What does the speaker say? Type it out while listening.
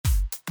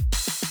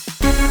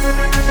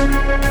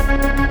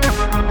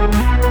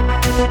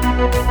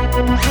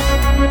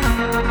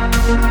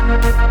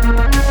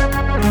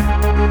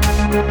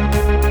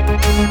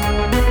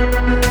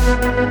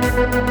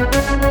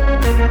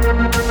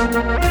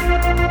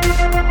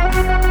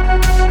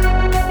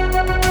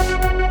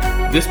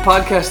This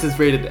podcast is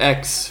rated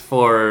X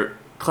for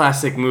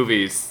classic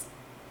movies.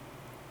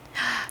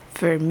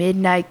 For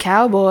Midnight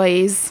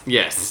Cowboys.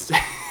 Yes.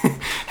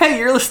 Hey,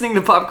 you're listening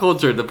to Pop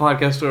Culture, the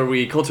podcast where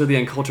we culture the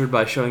uncultured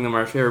by showing them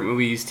our favorite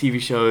movies,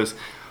 TV shows,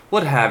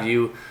 what have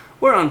you.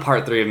 We're on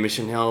part 3 of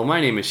Mission Hill. My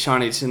name is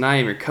Sean H. and I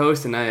am your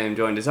co-host, and I am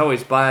joined as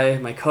always by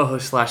my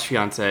co-host /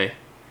 fiance,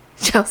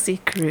 Chelsea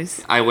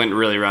Cruz. I went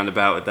really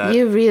roundabout with that.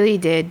 You really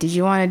did. Did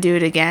you want to do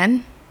it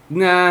again?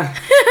 Nah.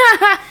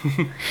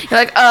 You're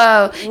like,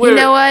 oh, you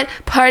know what?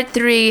 Part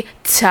 3,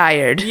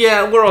 tired.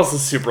 Yeah, we're also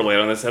super late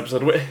on this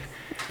episode.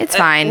 It's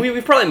fine.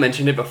 We've probably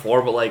mentioned it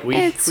before, but like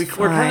we're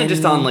kind of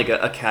just on like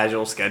a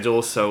casual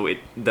schedule, so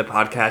the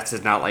podcast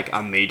is not like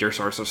a major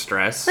source of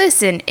stress.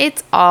 Listen,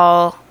 it's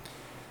all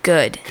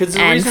good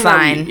and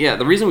fine.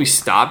 The reason we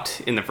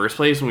stopped in the first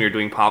place when we were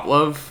doing Pop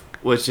Love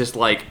was just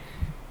like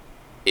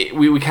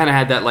we kind of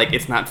had that like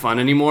it's not fun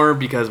anymore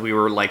because we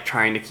were like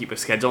trying to keep a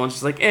schedule and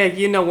just like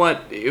you know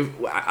what,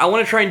 I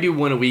want to try and do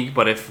one a week,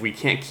 but if we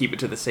can't keep it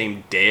to the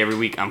same day every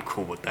week, I'm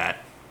cool with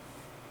that.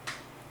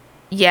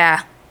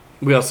 Yeah.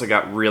 We also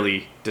got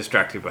really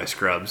distracted by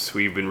Scrubs.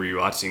 We've been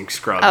rewatching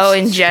Scrubs. Oh,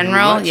 in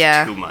general?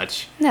 Too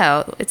much.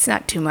 No, it's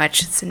not too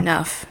much. It's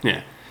enough.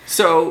 Yeah.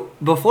 So,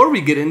 before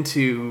we get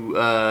into...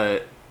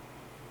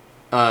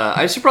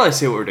 I should probably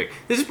say what we're doing.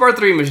 This is part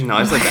 3 of Mission Hill.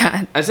 I said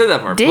that. I said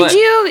that part.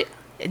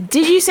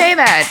 Did you say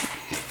that?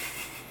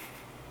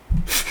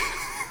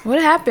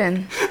 What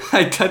happened?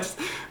 I touched...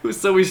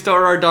 So, we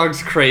store our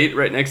dog's crate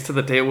right next to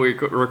the table we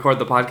record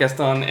the podcast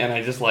on, and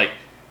I just, like...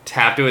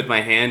 tapped it with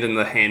my hand, and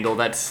the handle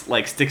that's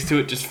like sticks to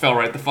it just fell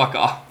right the fuck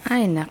off.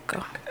 I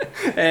knuckle.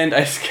 And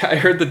I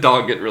heard the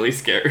dog get really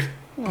scared.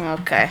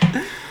 Okay.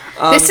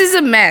 This is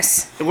a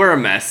mess. We're a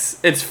mess.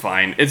 It's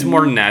fine. It's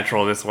more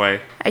natural this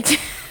way.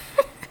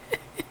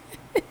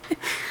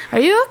 Are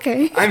you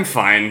okay? I'm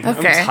fine.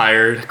 Okay. I'm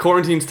tired.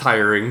 Quarantine's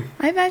tiring.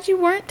 I thought you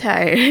weren't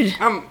tired.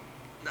 I'm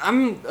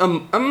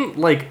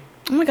like.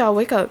 Oh my god!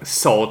 Wake up.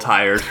 Soul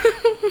tired.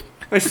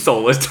 My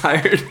soul is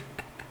tired.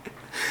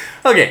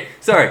 Okay,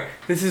 sorry.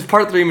 This is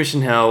part 3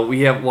 Mission Hill. We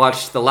have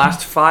watched the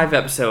last 5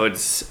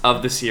 episodes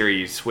of the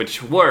series,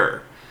 which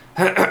were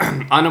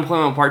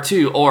Unemployment Part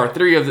 2, or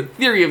Theory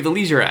of the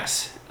Leisure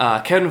S,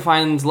 Kevin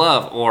Finds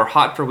Love, or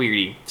Hot for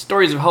Weirdy,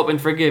 Stories of Hope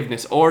and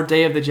Forgiveness, or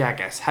Day of the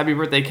Jackass, Happy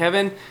Birthday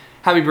Kevin,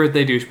 Happy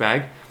Birthday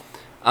Douchebag,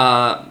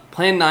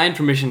 Plan 9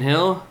 for Mission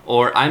Hill,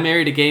 or I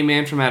Married a Gay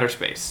Man from Outer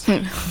Space.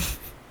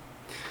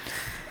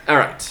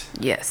 Alright.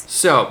 Yes.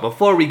 So,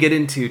 before we get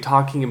into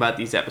talking about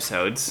these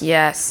episodes...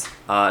 Yes.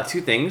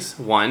 2 things.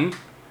 1,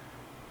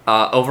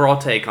 overall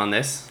take on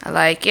this. I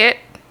like it.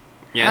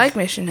 Yes. I like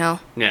Mission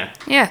Hill. Yeah.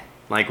 Yeah.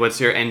 Like, what's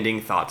your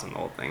ending thoughts on the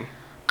whole thing?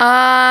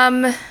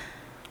 I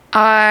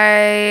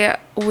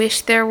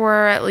wish there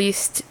were at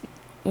least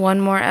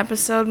one more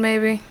episode,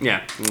 maybe.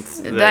 Yeah.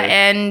 The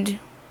end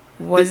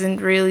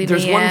wasn't really the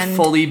end. There's one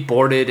fully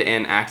boarded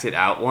and acted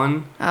out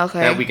one.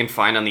 Okay. That we can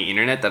find on the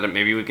internet that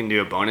maybe we can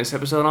do a bonus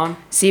episode on.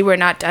 See, we're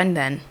not done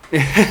then.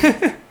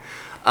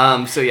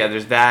 So yeah,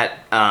 there's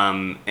that,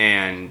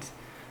 and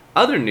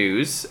other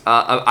news,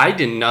 I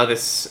didn't know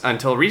this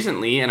until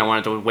recently, and I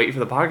wanted to wait for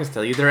the podcast to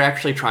tell you, they're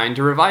actually trying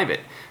to revive it.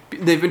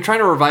 They've been trying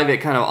to revive it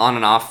kind of on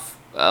and off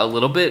a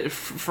little bit,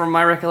 from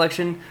my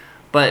recollection,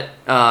 but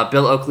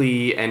Bill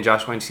Oakley and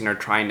Josh Weinstein are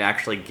trying to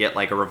actually get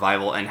like a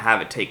revival and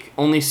have it take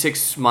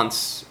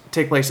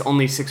place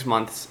only 6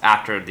 months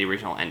after the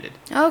original ended.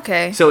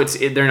 Okay. So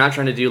they're not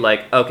trying to do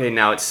like, okay,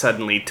 now it's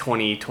suddenly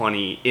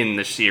 2020 in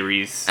the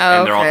series,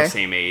 and they're all the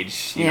same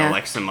age, you know,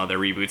 like some other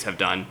reboots have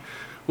done,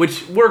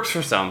 which works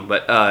for some,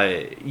 but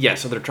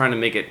so they're trying to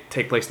make it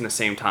take place in the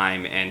same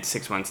time and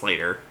 6 months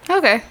later.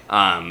 Okay.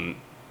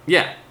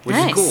 Which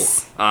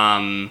is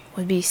cool.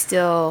 Would be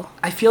still...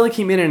 I feel like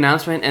he made an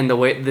announcement, and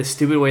the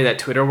stupid way that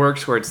Twitter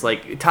works, where it's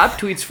like, top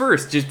tweets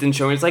first, just didn't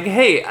show me. It's like,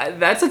 hey,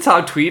 that's a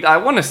top tweet. I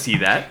want to see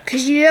that.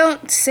 Because you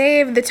don't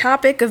save the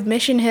topic of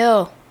Mission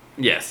Hill.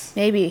 Yes.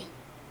 Maybe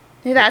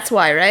that's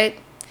why, right?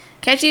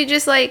 Can't you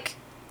just like...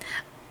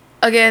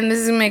 Again, this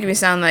is making me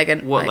sound like a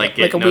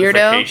weirdo.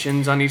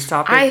 Notifications on each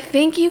topic? I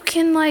think you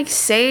can like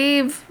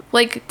save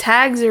like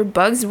tags or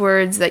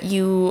buzzwords that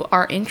you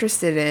are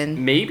interested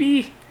in.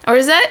 Maybe? Or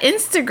is that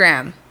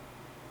Instagram?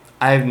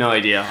 I have no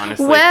idea,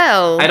 honestly.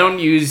 Well... I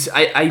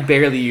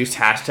barely use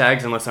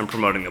hashtags unless I'm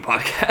promoting the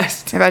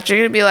podcast. I thought you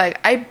were going to be like,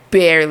 I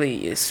barely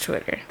use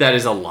Twitter. That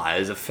is a lie.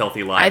 It's a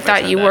filthy lie. I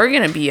thought you were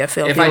going to be a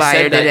filthy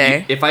liar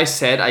today. If I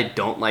said I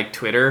don't like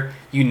Twitter,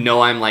 you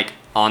know I'm like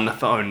on the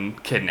phone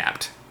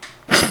kidnapped.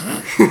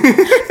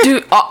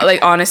 Dude,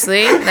 like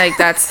honestly, like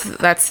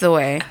that's the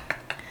way.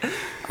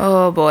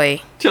 Oh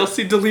boy.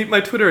 Chelsea, delete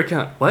my Twitter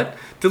account. What?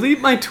 Delete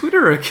my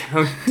Twitter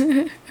account.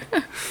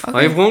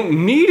 I won't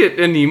need it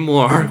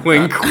anymore.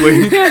 Wink,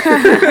 wink.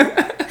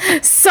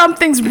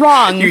 Something's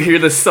wrong. You hear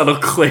the subtle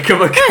click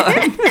of a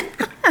gun.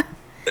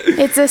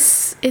 It's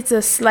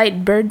a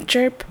slight bird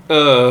chirp.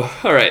 All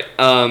right.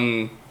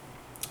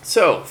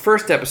 So,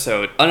 first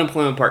episode,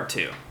 Unemployment Part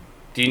 2.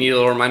 Do you need a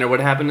little reminder what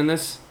happened in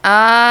this?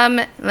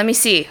 Let me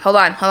see. Hold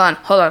on.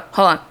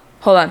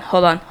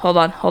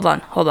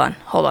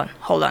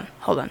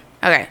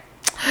 Okay.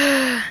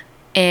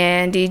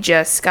 Andy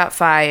just got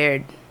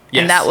fired.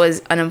 Yes. And that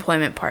was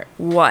Unemployment Part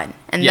 1.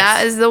 And Yes.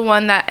 that is the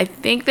one that I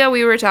think that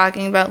we were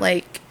talking about,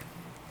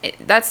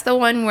 that's the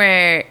one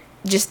where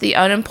just the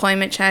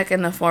unemployment check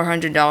and the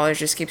 $400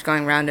 just keeps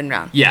going round and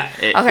round. Yeah.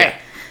 Okay. Yeah.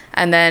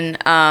 And then,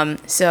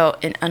 so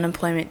in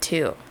Unemployment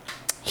 2,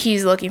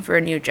 he's looking for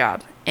a new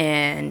job.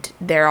 And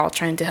they're all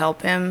trying to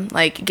help him,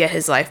 get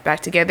his life back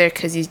together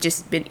because he's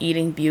just been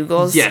eating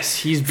Bugles. Yes,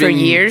 he's been... For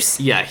years.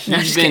 Yeah, No,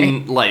 he's just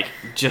been, kidding.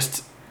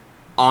 just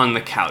on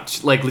the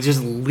couch.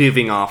 Just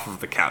living off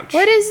of the couch.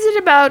 What is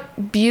it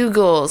about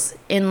Bugles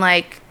in,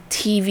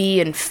 TV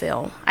and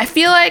film? I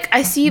feel like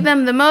I see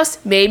them the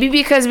most, maybe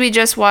because we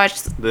just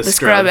watched the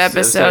Scrub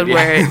episode yeah.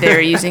 where they were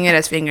using it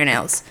as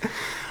fingernails.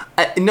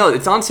 No,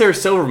 it's on Sarah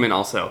Silverman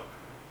also.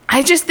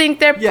 I just think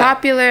they're Yeah.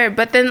 popular,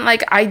 but then,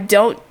 I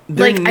don't,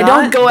 They're I don't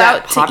not go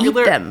that out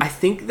popular. to eat them. I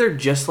think they're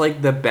just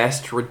the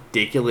best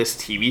ridiculous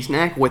TV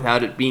snack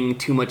without it being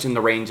too much in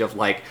the range of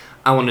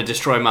I want to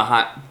destroy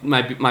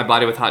my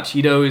body with hot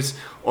Cheetos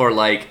or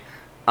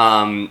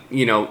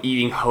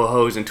eating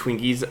ho-hos and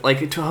Twinkies.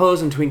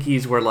 Ho-hos and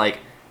Twinkies were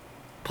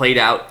played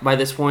out by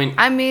this point.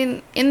 I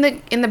mean, in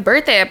the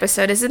birthday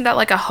episode, isn't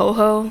that a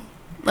ho-ho?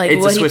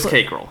 It's what a he Swiss put-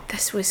 cake roll. The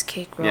Swiss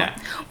cake roll. Yeah.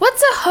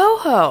 What's a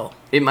ho-ho?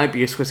 It might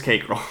be a Swiss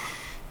cake roll.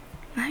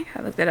 I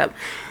gotta look that up.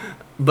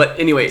 But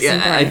anyway, yeah,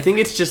 Something. I think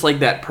it's just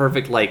that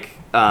perfect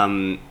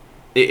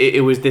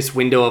it was this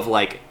window of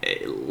late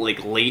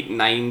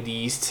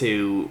 90s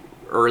to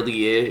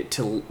early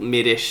to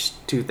mid-ish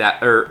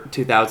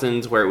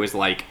 2000s where it was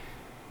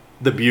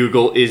the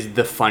Bugle is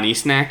the funny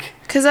snack.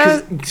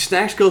 Because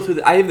Snacks go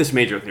through I have this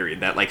major theory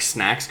that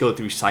snacks go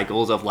through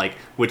cycles of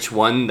which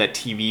one that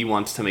TV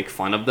wants to make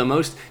fun of the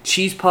most.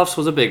 Cheese Puffs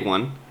was a big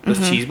one.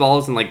 Those cheese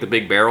balls and the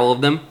big barrel of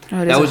them.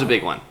 Oh, it That is was a- a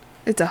big one.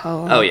 it's a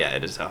ho-ho. Oh yeah,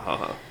 it is a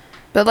ho-ho.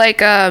 But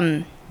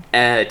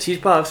Cheese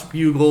Puffs,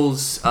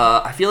 Bugles.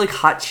 I feel like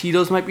Hot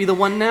Cheetos might be the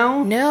one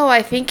now. no,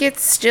 I think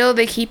it's still,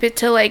 they keep it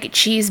to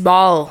cheese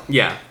ball.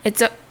 Yeah,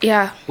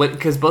 Yeah.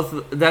 because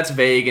both that's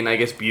vague, and I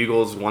guess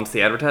Bugles wants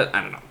the advertise.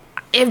 I don't know.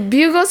 If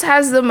Bugles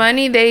has the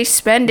money, they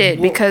spend it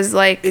Well, because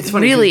It's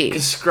funny really.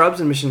 because Scrubs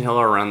and Mission Hill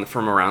are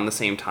from around the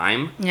same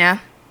time. Yeah.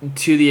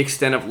 To the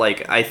extent of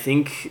I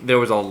think there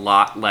was a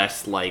lot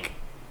less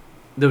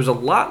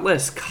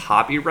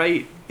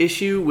copyright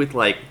issue with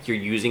you're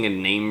using a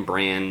name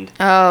brand.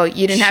 Oh,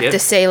 you didn't have to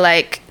Chip?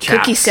 say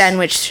cookie Chaps.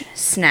 sandwich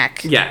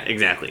snack. Yeah,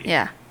 exactly.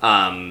 Yeah.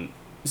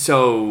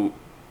 So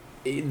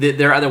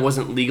there either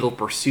wasn't legal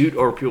pursuit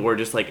or people were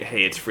just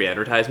hey, it's free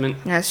advertisement.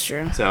 That's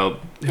true. So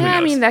who Yeah, I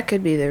knows? mean, that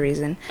could be the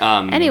reason.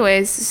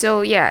 Anyways,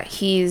 so yeah,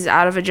 he's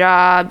out of a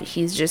job.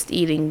 He's just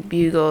eating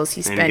Bugles. He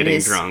and spent getting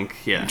his drunk.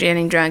 Yeah.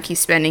 getting drunk. He's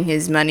spending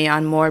his money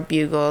on more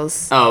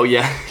Bugles. Oh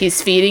yeah.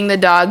 He's feeding the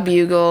dog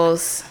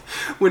Bugles.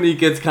 When he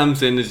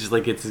comes in, it's just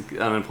it's an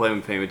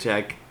unemployment payment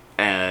check,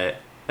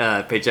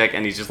 paycheck,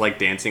 and he's just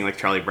dancing like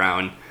Charlie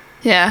Brown.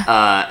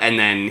 Yeah. And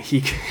then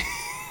he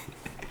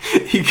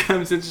he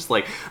comes in just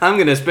I'm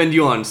gonna spend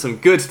you on some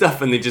good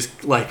stuff, and they just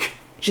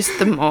Just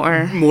the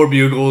more.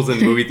 Bugles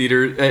and movie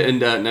theater and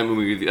not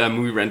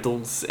movie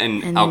rentals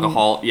and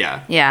alcohol.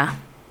 Yeah. Yeah.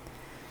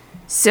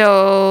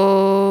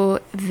 So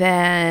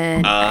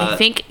then I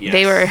think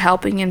they yes. were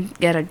helping him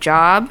get a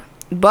job,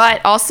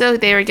 but also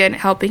they were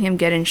helping him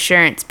get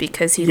insurance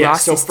because he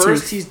lost So his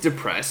first tooth. he's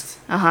depressed.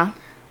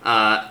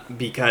 Uh-huh.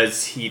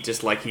 Because he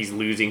just he's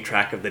losing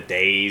track of the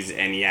days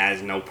and he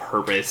has no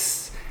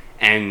purpose.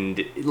 And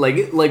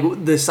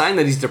the sign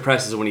that he's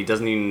depressed is when he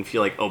doesn't even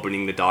feel like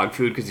opening the dog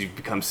food because he's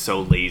become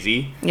so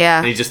lazy. Yeah.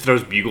 And he just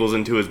throws Bugles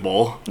into his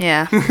bowl.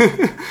 Yeah.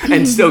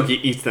 And Stogie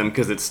eats them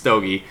because it's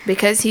Stogie.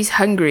 Because he's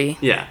hungry.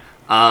 Yeah.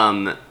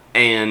 And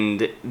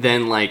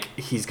then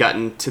he's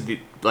gotten to the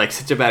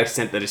such a bad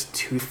extent that his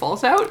tooth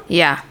falls out.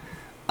 Yeah.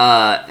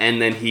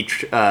 And then he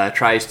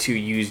tries to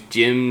use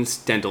Jim's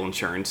dental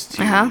insurance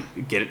to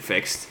get it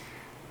fixed.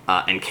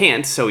 And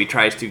can't, so he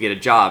tries to get a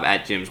job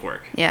at Jim's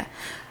work. Yeah.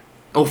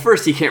 Oh,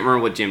 first he can't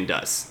remember what Jim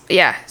does.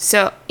 Yeah.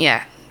 So,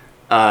 yeah.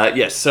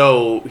 Yes,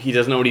 so he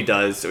doesn't know what he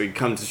does, so he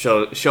comes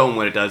to show him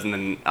what it does, and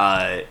then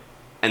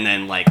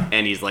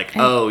and he's like,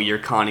 oh, you're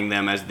conning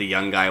them as the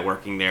young guy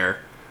working there.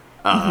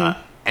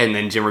 And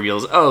then Jim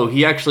reveals, oh,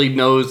 he actually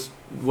knows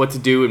what to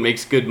do and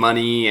makes good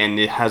money and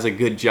it has a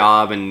good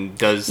job and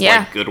does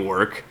good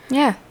work.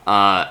 Yeah.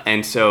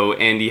 And so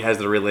Andy has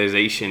the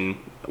realization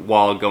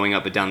while going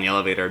up and down the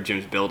elevator of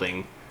Jim's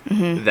building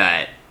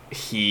that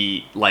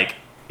he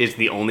is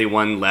the only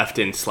one left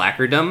in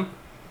slackerdom,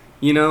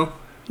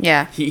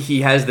 Yeah.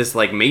 He has this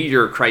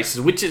major crisis,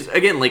 which is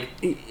again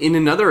in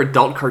another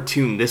adult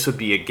cartoon this would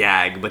be a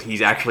gag, but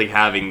he's actually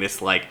having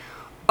this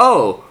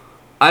oh,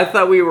 I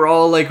thought we were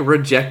all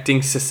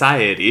rejecting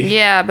society.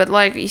 Yeah,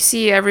 but you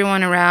see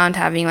everyone around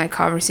having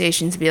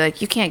conversations be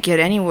you can't get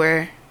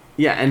anywhere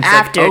Yeah, and it's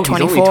after like,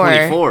 24. He's only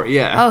 24.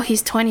 Yeah. Oh,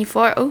 he's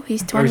 24. Oh,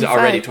 he's 25. Or he's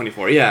already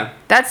 24. Yeah.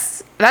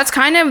 That's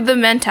kind of the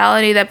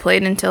mentality that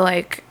played into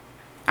like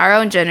our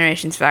own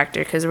generation's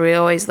factor, because we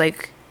always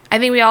like, I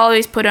think we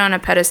always put it on a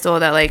pedestal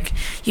that like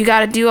you got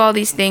to do all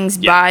these things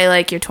by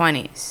like your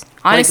 20s.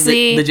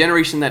 Honestly, like the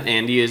generation that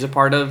Andy is a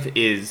part of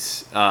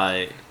is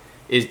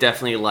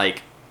definitely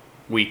like,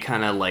 we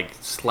kind of like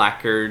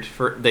slackered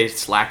for a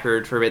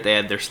bit. They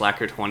had their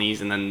slacker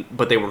 20s,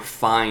 but they were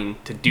fine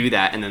to do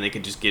that, and then they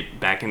could just get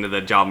back into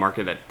the job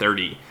market at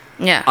 30.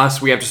 Yeah.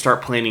 Us, we have to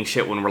start planning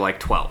shit when we're like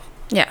 12.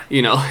 Yeah.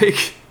 You know,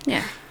 like.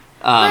 Yeah.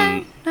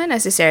 Not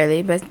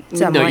necessarily, but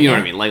somewhat. No, you know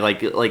what I mean.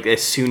 Like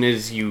as soon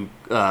as you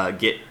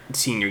get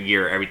senior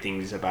year,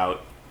 everything's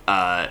about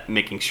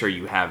making sure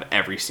you have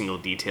every single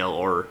detail,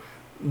 or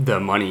the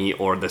money,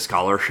 or the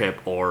scholarship,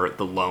 or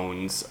the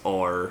loans,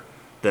 or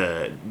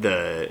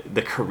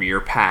the career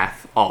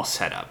path all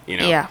set up. You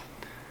know.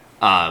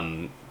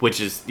 Yeah. Which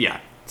is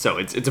So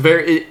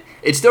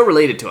it's still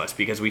related to us,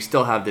 because we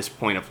still have this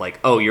point of like,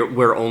 oh,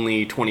 we're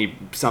only 20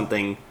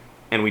 something.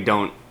 And we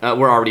don't,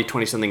 we're already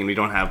 20-something and we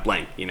don't have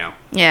blank, you know?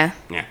 Yeah.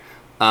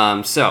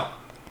 Yeah. So.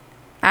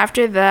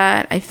 After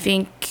that, I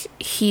think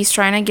he's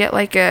trying to get,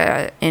 like,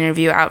 a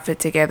interview outfit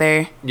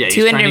together. Yeah,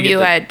 to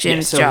interview at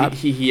Jim's job.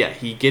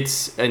 He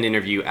gets an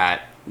interview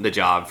at the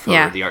job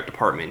for the art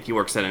department. He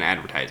works at an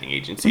advertising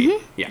agency.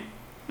 Mm-hmm. Yeah.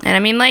 And I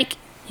mean, like,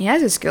 he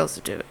has the skills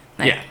to do it.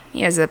 Like,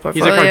 he has the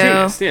portfolio. He's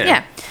a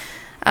cartoonist,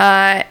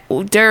 Yeah.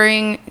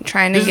 During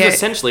trying to This is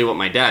essentially what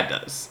my dad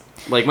does.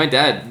 Like, my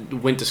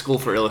dad went to school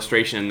for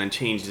illustration and then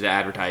changed to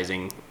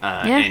advertising.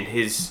 And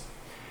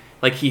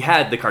he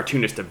had the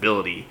cartoonist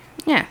ability.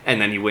 Yeah.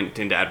 And then he went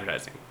into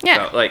advertising.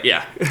 Yeah.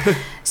 So,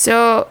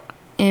 So,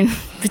 in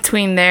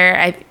between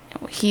there,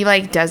 he,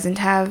 like, doesn't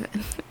have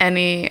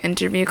any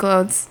interview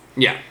clothes.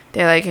 Yeah.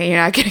 They're like, hey, you're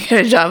not going to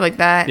get a job like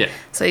that. Yeah.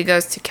 So he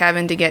goes to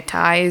Kevin to get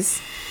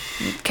ties.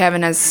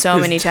 Kevin has so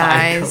many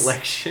ties.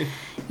 Collection.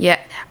 Yeah.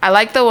 I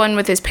like the one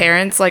with his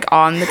parents, like,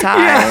 on the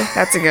tie. Yeah.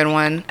 That's a good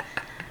one.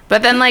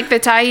 But then, like, the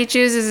tie he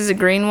chooses is a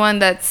green one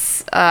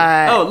that's...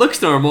 it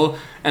looks normal,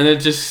 and it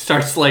just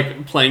starts,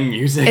 like, playing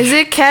music. Is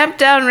it Camp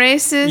Down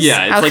Racist?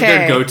 Yeah, it's like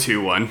their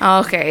go-to one. Oh,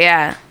 okay,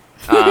 yeah.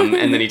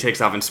 And then he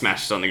takes off and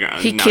smashes on the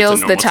ground. He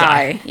kills the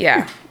tie.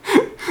 Yeah.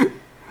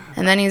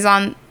 And then he's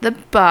on the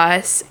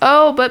bus.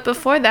 Oh, but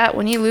before that,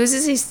 when he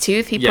loses his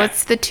tooth, he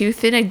puts the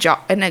tooth in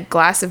a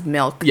glass of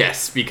milk.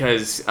 Yes,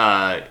 because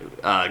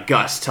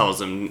Gus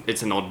tells him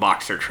it's an old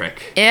boxer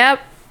trick.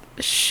 Yep.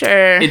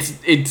 Sure.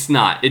 It's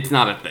not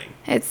a thing.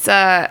 It's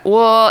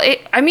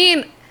I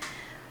mean,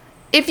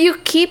 if you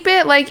keep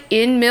it like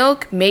in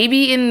milk,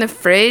 maybe in the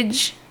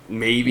fridge,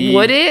 maybe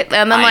would it?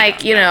 And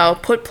then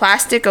put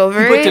plastic over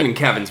it. He put it in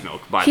Kevin's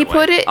milk, by the way. He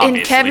put it obviously.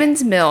 in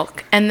Kevin's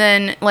milk, and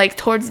then like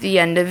towards the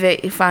end of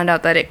it, he found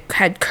out that it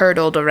had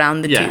curdled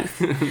around the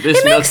tooth.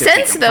 It makes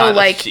sense though,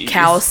 like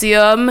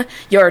calcium,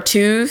 your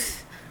tooth.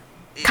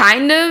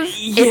 Kind of.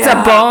 Yeah. It's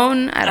a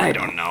bone. I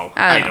don't know.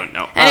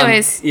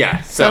 Anyways.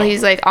 So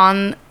he's like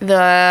on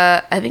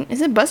the, I think,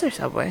 is it bus or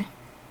subway?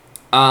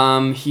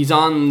 He's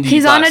on the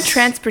He's bus. on a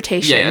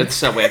transportation. Yeah, it's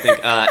subway, I think.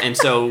 And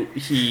so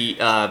he,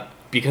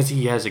 because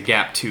he has a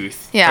gap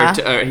tooth. Yeah.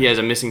 Or he has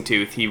a missing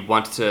tooth. He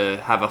wants to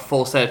have a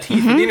full set of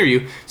teeth for the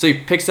interview. So he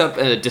picks up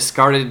a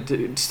discarded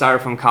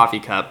styrofoam coffee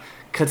cup,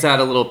 cuts out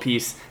a little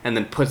piece, and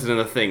then puts it in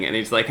the thing. And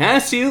he's like,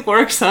 see, it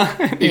works, huh?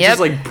 And he's just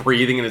like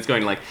breathing, and it's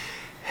going like...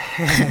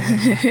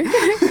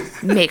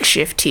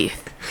 makeshift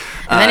teeth.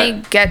 And then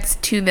he gets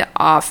to the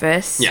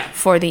office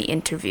for the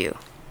interview.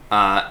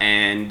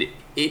 And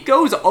it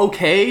goes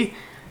okay.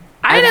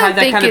 I've had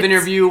that kind of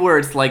interview where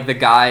it's like the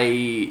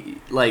guy,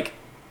 like,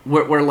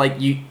 where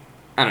like you,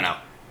 I don't know.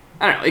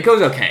 It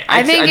goes okay.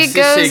 I think it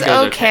goes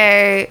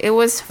okay. It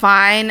was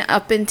fine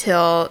up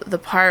until the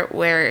part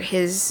where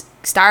his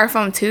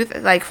styrofoam tooth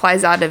like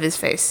flies out of his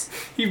face.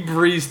 He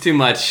breathes too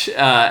much,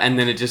 and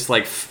then it just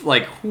like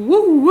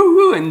woo woo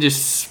woo, and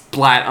just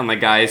splat on the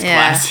guy's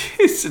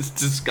glasses. It's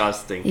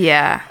disgusting.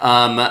 Yeah.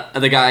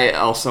 The guy,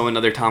 also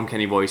another Tom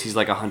Kenny voice. He's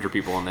like 100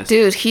 people on this.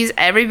 Dude, he's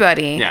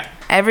everybody. Yeah.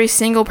 Every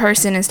single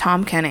person is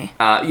Tom Kenny.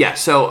 Yeah.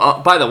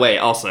 So by the way,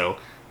 also,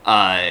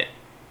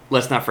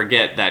 let's not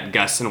forget that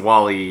Gus and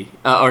Wally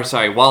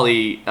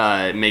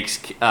makes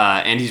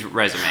Andy's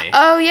resume.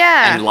 Oh,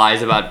 yeah. And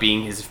lies about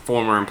being his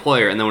former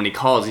employer. And then when he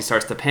calls, he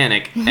starts to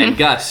panic. And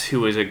Gus,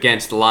 who is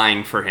against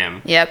lying for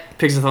him,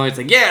 picks the phone and is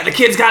like, yeah, the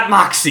kid's got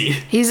moxie.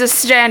 He's a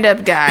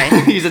stand-up guy.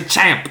 He's a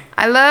champ.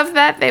 I love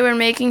that they were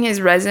making his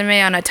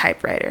resume on a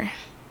typewriter.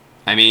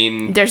 I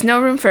mean... There's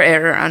no room for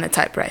error on a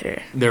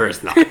typewriter. There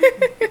is not.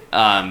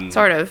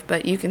 Sort of,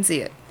 but you can see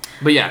it.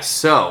 But yeah,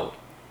 so...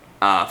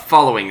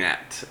 following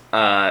that,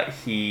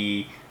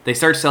 they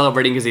start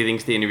celebrating because he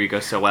thinks the interview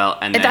goes so well,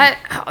 and then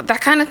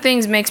that kind of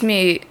things makes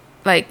me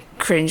like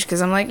cringe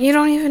because I'm like, you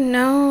don't even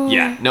know.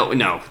 Yeah, no,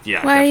 yeah. Why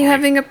definitely. are you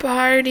having a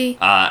party?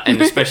 And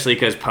especially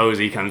because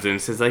Posey comes in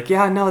and says like,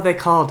 yeah, no, they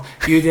called.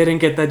 You didn't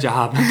get the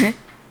job.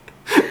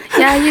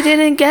 Yeah, you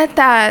didn't get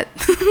that.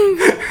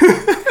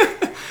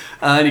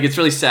 And he gets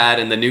really sad,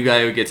 and the new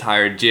guy who gets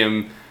hired,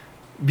 Jim,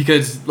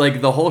 because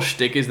like the whole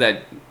shtick is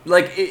that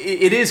like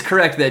it is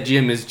correct that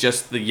Jim is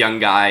just the young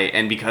guy,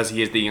 and because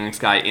he is the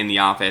youngest guy in the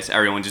office,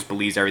 everyone just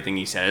believes everything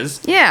he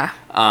says. Yeah.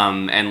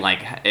 And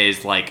like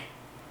is like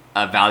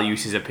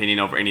values his opinion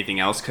over anything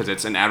else because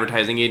it's an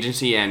advertising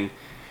agency. And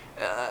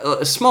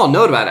a small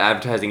note about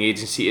advertising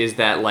agency is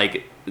that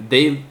like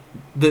the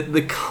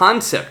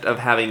concept of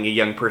having a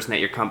young person at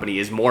your company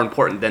is more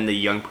important than the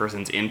young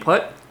person's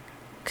input.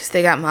 Because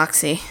they got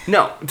moxie.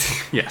 No.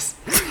 Yes.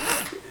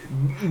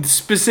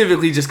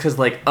 Specifically just because,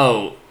 like,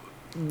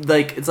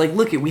 it's like,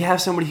 look, we have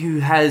somebody who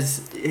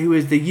is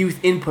the youth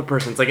input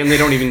person. It's like, and they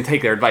don't even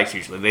take their advice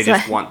usually. They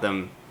just want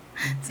them.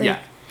 It's like,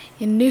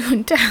 you're new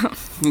in town.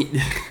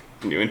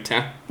 New in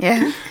town.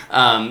 Yeah.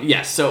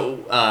 Yeah,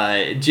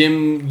 so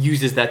Jim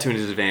uses that to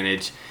his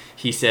advantage.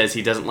 He says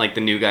he doesn't like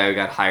the new guy who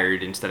got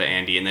hired instead of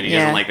Andy, and then he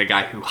doesn't like the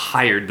guy who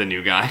hired the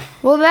new guy.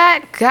 Well,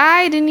 that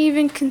guy didn't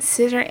even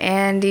consider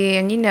Andy,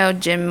 and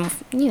Jim,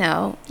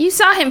 you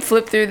saw him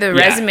flip through the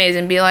resumes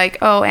and be like,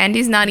 oh,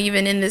 Andy's not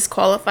even in this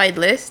qualified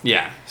list.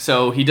 Yeah,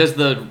 so he does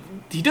the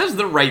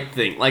right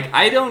thing. Like,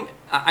 I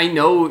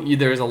know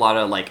there's a lot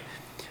of, like,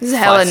 this is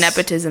hella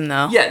nepotism,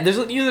 though. Yeah, there's,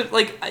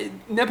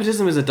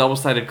 nepotism is a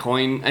double-sided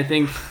coin, I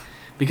think,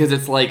 because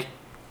it's like,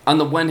 on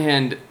the one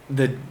hand,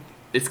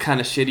 it's kind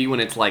of shitty when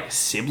it's like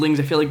siblings,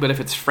 I feel like, but if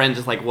it's friends,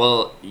 it's like,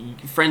 well,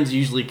 friends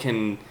usually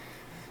can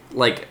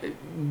like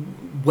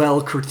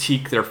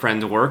critique their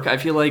friend's work, I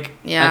feel like.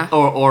 Yeah.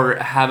 Or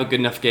have a good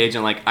enough gauge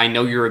and like, I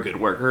know you're a good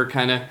worker,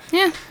 kind of.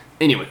 Yeah.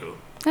 Anyway,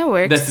 that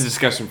works. That's a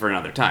discussion for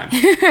another time.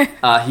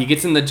 He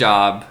gets in the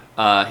job,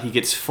 he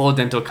gets full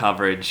dental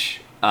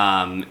coverage,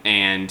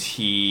 and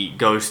he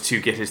goes to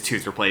get his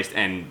tooth replaced,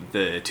 and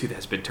the tooth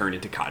has been turned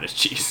into cottage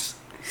cheese.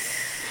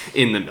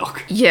 In the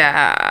milk.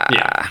 Yeah.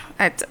 Yeah.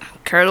 It's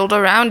curdled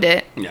around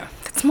it. Yeah.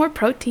 That's more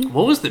protein.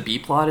 What was the B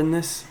plot in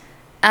this?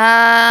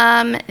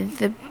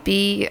 The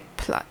B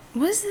plot.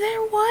 Was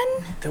there one?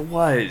 There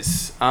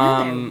was.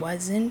 No, there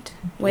wasn't.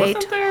 Wait,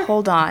 wasn't there?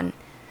 Hold on.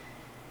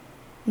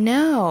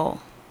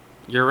 No.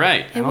 You're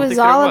right. It was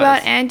all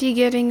about Andy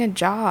getting a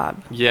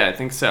job. Yeah, I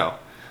think so.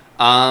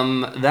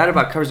 That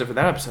about covers it for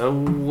that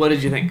episode. What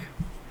did you think?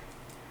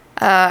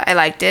 I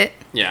liked it.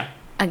 Yeah.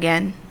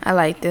 Again, I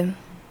liked him.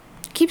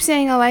 Keep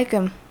saying I like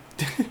them.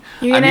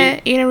 You're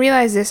gonna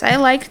realize this. I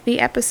liked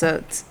the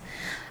episodes.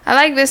 I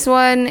like this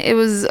one. It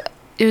was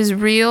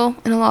real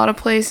in a lot of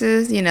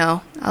places.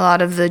 A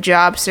lot of the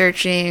job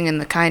searching and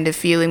the kind of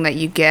feeling that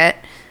you get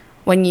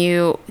when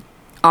you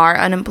are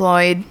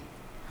unemployed.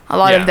 A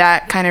lot of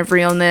that kind of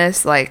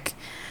realness, like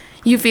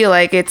you feel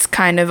like it's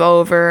kind of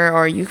over,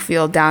 or you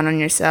feel down on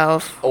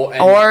yourself, or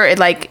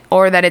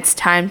that it's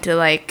time to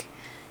like,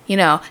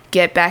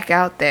 get back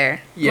out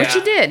there. Yeah. Which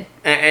you did.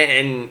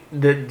 And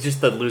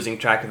just the losing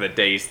track of the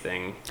days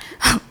thing.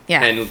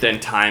 Yeah. And then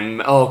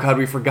time. Oh, God,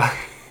 we forgot.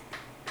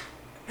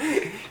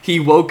 He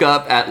woke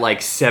up at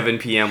like 7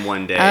 p.m.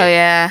 one day. Oh,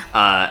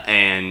 yeah.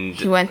 And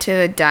he went to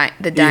the diner.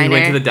 He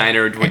went to the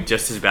diner with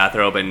just his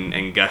bathrobe,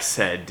 and Gus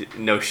said,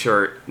 no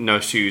shirt, no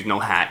shoes, no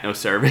hat, no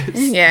service.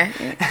 Yeah.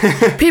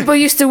 People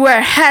used to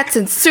wear hats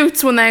and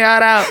suits when they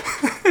got out.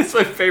 It's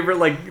my favorite,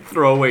 like,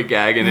 throwaway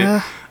gag in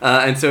it.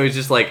 And so he's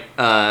just like,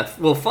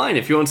 well, fine,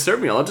 if you won't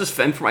serve me, I'll just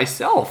fend for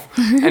myself.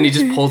 And he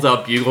just pulls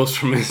out bugles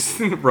from his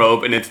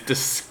robe, and it's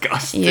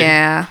disgusting.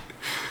 Yeah.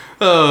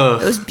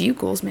 Those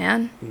bugles,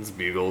 man. Those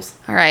bugles.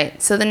 All right,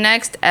 so the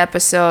next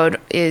episode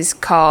is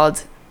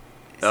called...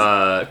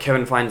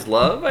 Kevin Finds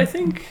Love, I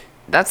think?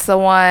 That's the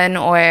one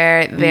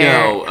where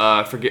they're...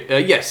 No,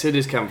 forget... yes, it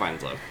is Kevin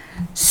Finds Love.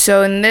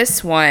 So in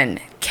this one,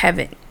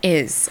 Kevin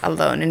is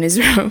alone in his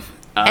room.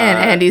 And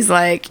Andy's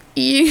like,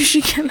 you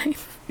should get laid.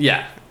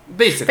 Yeah,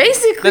 basically.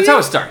 That's how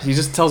it starts. He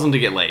just tells him to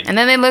get laid. And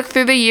then they look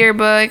through the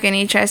yearbook, and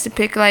he tries to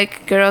pick,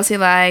 like, girls he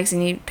likes,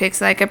 and he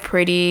picks, like, a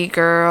pretty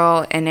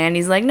girl, and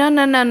Andy's like,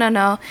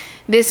 no.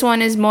 This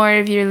one is more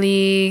of your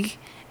league,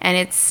 and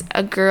it's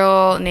a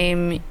girl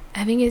named,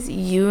 I think it's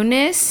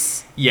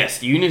Eunice?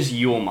 Yes, Eunice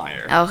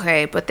Uhlmeyer.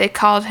 Okay, but they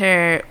called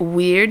her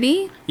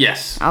Weirdy?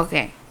 Yes.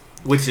 Okay.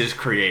 Which is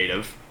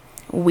creative.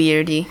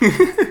 Weirdy.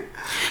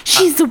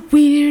 She's a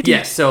weirdy.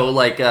 Yeah, so,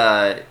 like,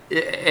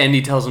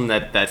 Andy tells him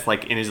that that's,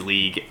 like, in his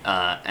league,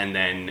 and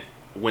then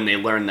when they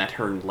learn that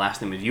her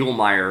last name is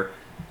Uhlmeyer,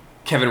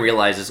 Kevin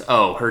realizes,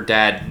 oh, her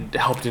dad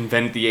helped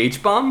invent the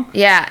H-bomb?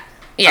 Yeah.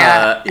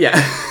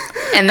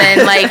 And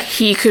then, like,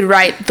 he could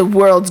write the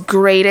world's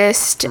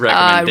greatest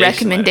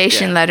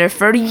recommendation letter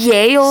for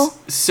Yale.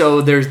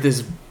 So there's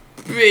this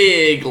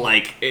big,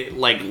 like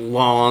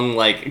long,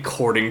 like,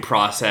 courting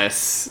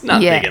process.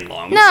 Not big and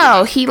long.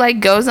 No, he, like,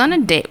 goes on a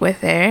date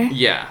with her.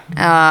 Yeah.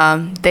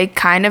 They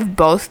kind of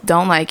both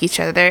don't like each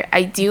other.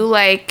 I do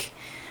like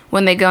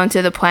when they go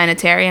into the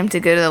planetarium to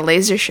go to the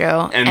laser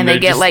show, and they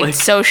get, like,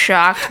 so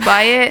shocked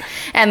by it,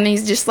 and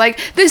he's just like,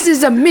 this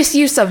is a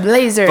misuse of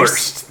lasers.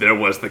 First, there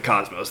was the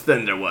cosmos,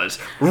 then there was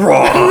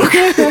rock.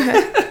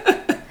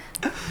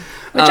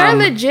 Which are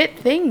legit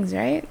things,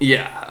 right?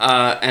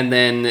 Yeah, and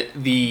then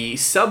the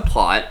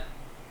subplot.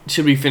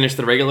 Should we finish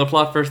the regular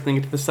plot first, then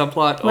get to the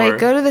subplot? Wait,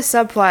 go to the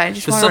subplot. I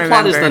just want to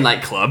remember. The subplot is the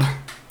nightclub.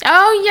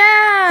 Oh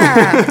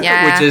yeah,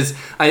 yeah. Which is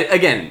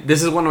again,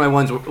 this is one of the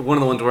ones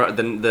where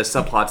the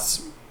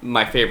subplot's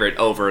my favorite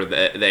over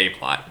the A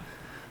plot.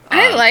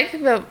 I like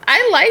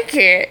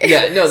it.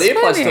 Yeah, no, the It's A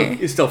plot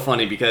funny. is still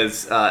funny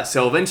because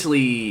so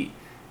eventually,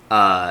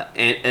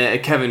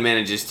 Kevin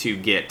manages to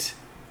get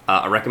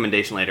a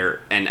recommendation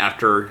letter, and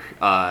after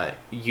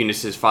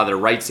Eunice's father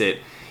writes it,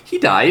 he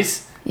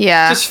dies.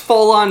 Yeah. Just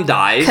full on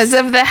dies. Because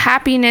of the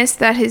happiness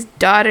that his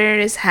daughter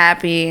is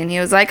happy, and he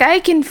was like, I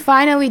can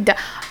finally die.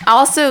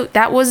 Also,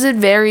 that was a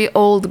very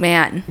old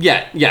man.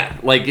 Yeah.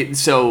 Like,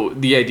 so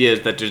the idea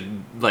is that just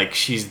like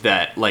she's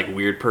that like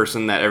weird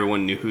person that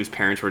everyone knew whose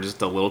parents were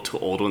just a little too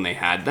old when they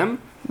had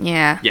them.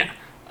 Yeah. Yeah.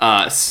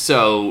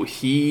 So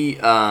he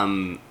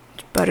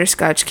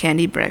Butterscotch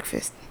candy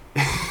breakfast.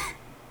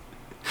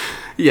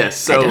 yes,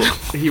 so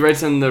I he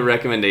writes in the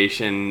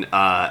recommendation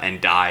and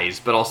dies.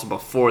 But also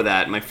before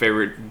that, my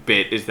favorite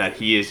bit is that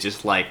he is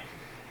just like,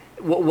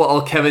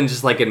 while Kevin's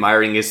just like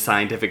admiring his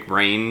scientific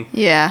brain,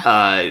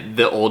 Yeah.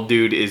 the old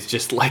dude is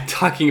just like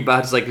talking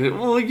about, it's like,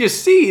 well, you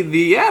see,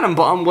 the atom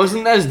bomb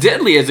wasn't as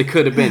deadly as it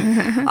could have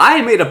been.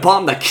 I made a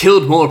bomb that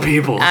killed more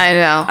people. I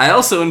know. I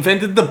also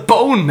invented the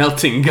bone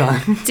melting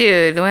gun.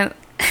 Dude, when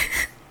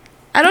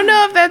I don't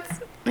know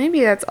if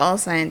maybe that's all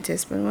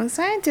scientists, but when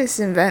scientists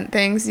invent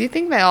things, you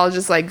think they all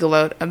just like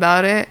gloat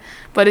about it,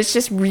 but it's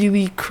just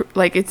really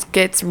like it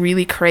gets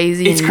really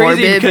crazy It's and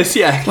crazy morbid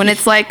because when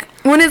it's like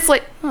oh,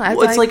 that's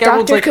well, it's like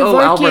everyone's Dr. like, oh,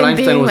 Albert Kevorkian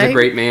Einstein being was a like-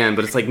 great man,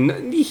 but it's like,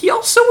 he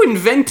also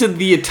invented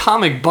the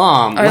atomic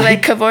bomb. or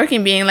like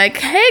Kevorkian being like,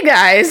 hey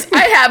guys,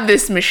 I have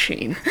this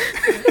machine.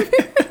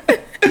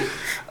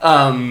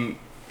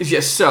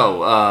 Yeah,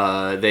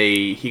 so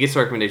he gets the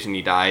recommendation,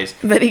 he dies.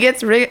 But he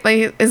gets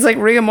it's like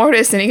rigor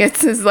mortis, and he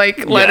gets his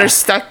like letter Yeah.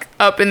 stuck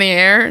up in the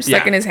air,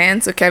 stuck Yeah. in his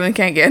hand, so Kevin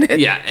can't get it.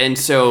 Yeah, and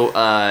so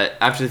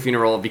after the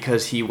funeral,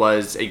 because he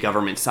was a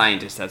government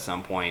scientist at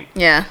some point,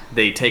 Yeah.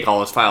 they take all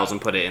his files and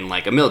put it in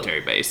like a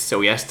military base. So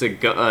he has to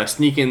go,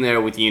 sneak in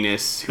there with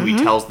Eunice, who he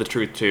tells the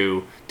truth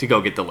to go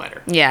get the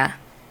letter. Yeah.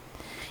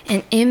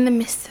 And in the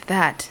midst of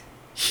that,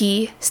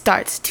 he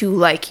starts to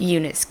like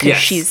Eunice because Yes.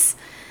 she's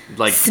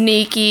Like,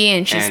 sneaky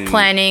and she's and-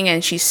 planning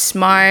and she's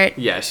smart.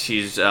 yeah,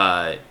 she's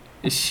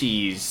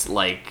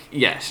like,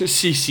 yeah,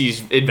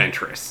 she's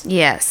adventurous.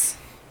 Yes.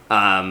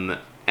 And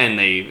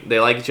they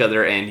like each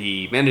other, and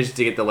he manages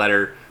to get the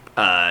letter.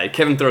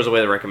 Kevin throws away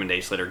the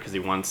recommendation letter because he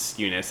wants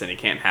Eunice and he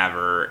can't have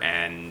her,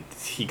 and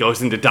he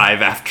goes into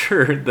dive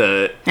after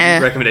the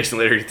recommendation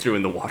letter he threw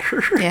in the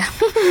water. Yeah.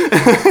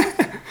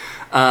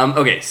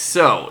 Okay,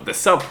 so the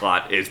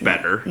subplot is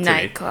better to me.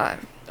 Nightclub.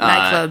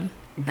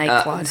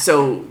 Nightclub.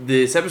 So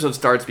this episode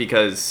starts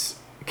because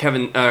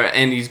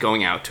Andy's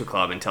going out to a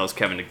club and tells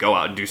Kevin to go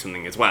out and do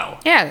something as well.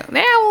 Yeah.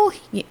 Well,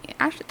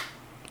 actually,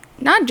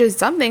 not just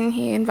something.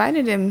 He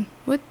invited him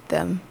with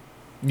them.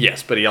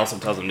 Yes, but he also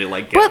tells him to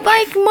like get But a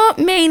life. like,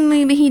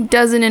 mainly he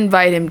doesn't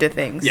invite him to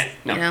things. Yeah,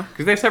 no, You know?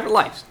 because they have separate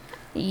lives.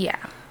 Yeah.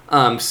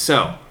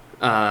 So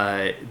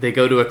they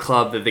go to a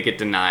club that they get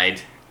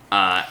denied,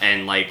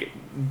 and like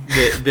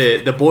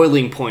the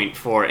boiling point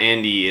for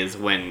Andy is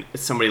when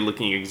somebody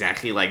looking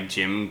exactly like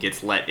Jim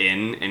gets let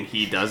in and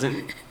he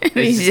doesn't. It's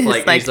He's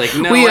just he's like,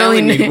 no, we I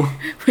only need need one."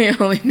 we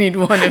only need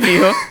one of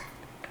you.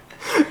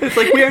 It's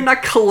like, we are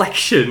not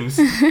collections.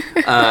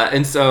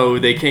 And so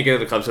they can't get to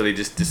the club, so they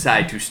just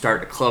decide to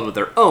start a club of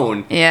their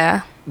own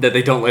Yeah. that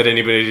they don't let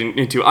anybody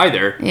into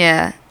either.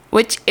 Yeah.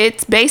 Which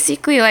it's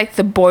basically like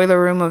the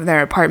boiler room of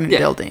their apartment Yeah.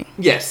 building.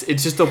 Yes,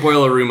 it's just a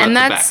boiler room And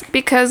at that's the back.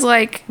 because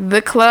like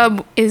the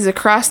club is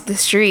across the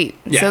street.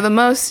 Yeah. So the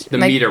most The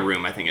like, meter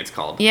room, I think it's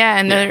called. Yeah,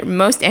 and they're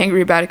most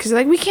angry about it because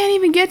like we can't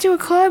even get to a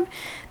club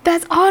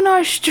that's on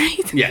our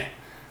street. Yeah.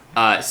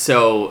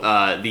 So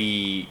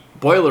the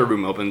boiler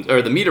room opens,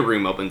 or the meter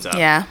room opens up.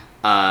 Yeah.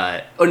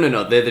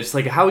 No. They're just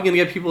like, how are we going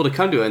to get people to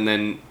come to it? And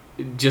then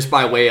just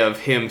by way of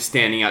him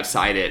standing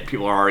outside it,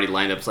 people are already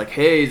lined up. It's like,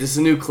 hey, is this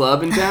a new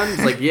club in town?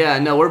 It's like, yeah,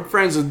 no, we're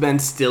friends with Ben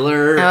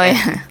Stiller. Oh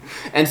yeah.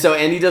 And so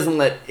Andy doesn't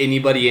let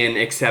anybody in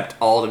except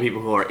all the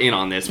people who are in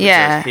on this, which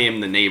Yeah. is him,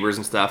 the neighbors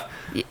and stuff.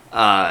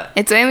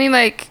 It's only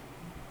like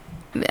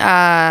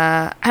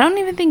I don't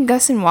even think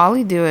Gus and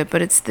Wally do it,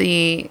 but it's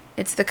the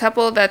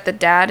couple that the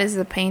dad is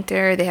the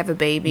painter. They have a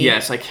baby.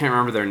 Yes, I can't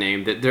remember their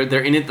name.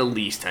 They're in it the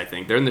least, I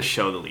think. They're in the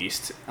show the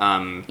least.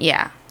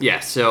 Yeah. Yeah,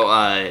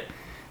 so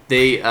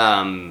they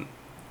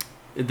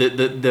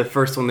the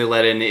first one they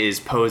let in is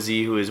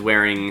Posey, who is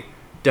wearing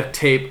duct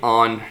tape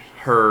on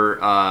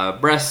her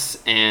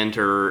breasts and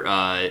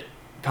her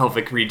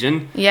pelvic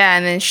region. Yeah,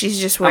 and then she's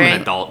just I'm an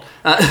wearing adult.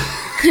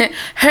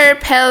 her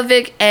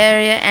pelvic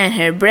area and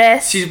her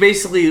breasts. She's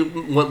basically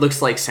what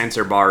looks like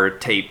sensor bar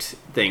taped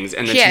things,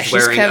 and then Yeah, she's she's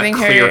wearing a covering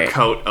clear her-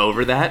 coat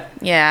over that.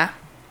 Yeah.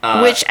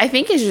 Which I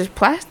think is just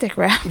plastic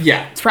wrap.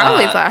 Yeah, It's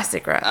probably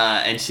plastic wrap.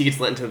 and she gets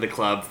let into the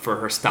club for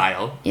her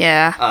style.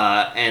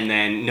 Yeah. And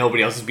then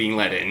nobody else is being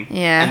let in.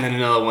 Yeah. And then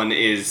another one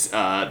is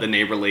the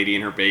neighbor lady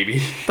and her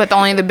baby. But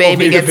only the baby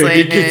Only the gets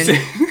baby laid gets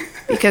in.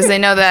 Because they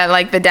know that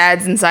like the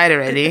dad's inside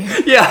already.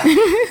 Yeah.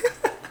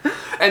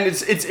 And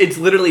it's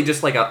literally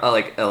just like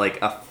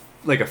a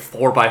like a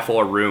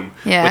 4x4 room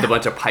Yeah. with a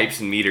bunch of pipes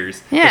and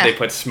meters Yeah. that they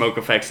put smoke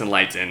effects and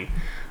lights in.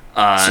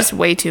 It's just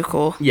way too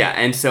cool. Yeah,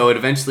 and so it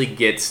eventually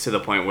gets to the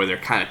point where they're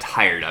kind of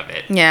tired of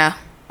it. Yeah.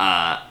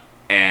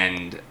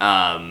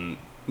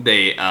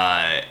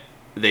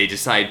 They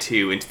decide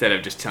to, instead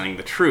of just telling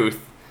the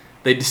truth,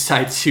 they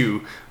decide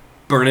to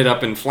burn it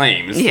up in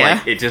flames. Yeah.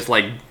 Like, it just,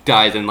 like,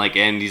 dies, and, like,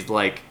 Andy's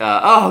like,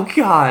 oh,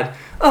 God,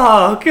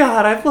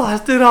 I've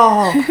lost it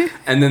all.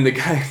 And then the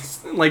guy,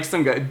 like,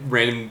 some guy,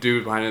 random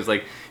dude behind him is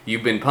like,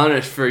 you've been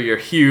punished for your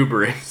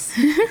hubris.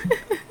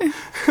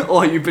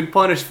 Oh, you've been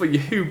punished for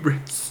your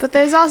hubris. But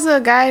there's also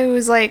a guy who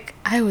was like,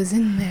 I was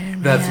in there,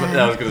 man. That's what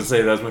I was gonna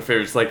say. That's my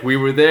favorite. It's like we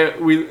were there.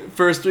 We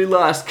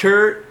lost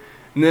Kurt,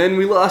 and then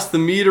we lost the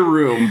meter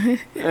room.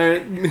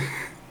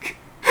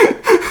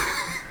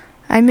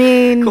 I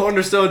mean,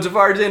 Cornerstones of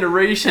our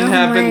generation Oh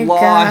have been my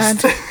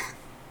lost. God.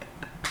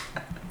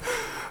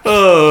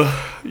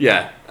 Oh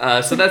yeah.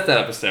 So that's that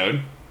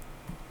episode.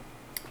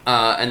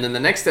 And then the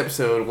next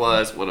episode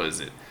was, what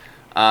was it?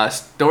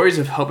 Stories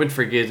of Hope and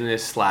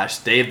Forgiveness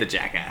 / Day of the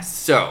Jackass.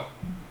 So,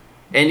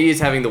 Andy is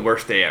having the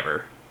worst day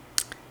ever.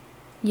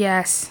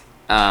 yes.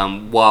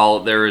 While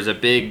there is a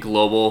big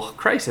global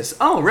crisis.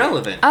 Oh,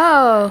 relevant.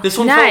 Oh, This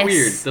one nice. felt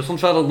weird. This one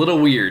felt a little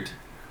weird.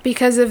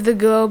 Because of the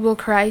global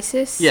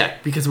crisis? Yeah,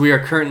 because we are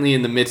currently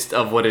in the midst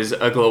of what is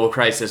a global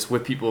crisis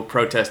with people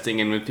protesting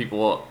and with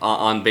people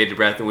on bated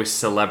breath and with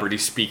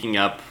celebrities speaking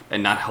up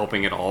and not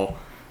helping at all.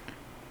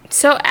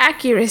 So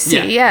accuracy,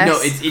 yes. No,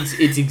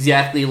 it's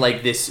exactly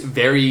like this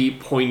very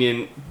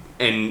poignant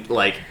and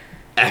like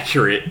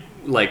accurate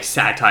like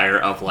satire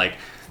of like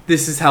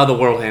this is how the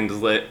world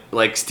handles it.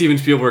 Like Steven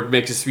Spielberg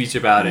makes a speech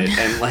about it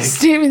and like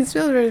Steven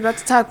Spielberg is about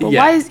to talk, but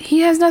Yeah. why is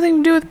he has nothing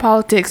to do with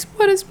politics?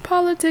 What has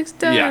politics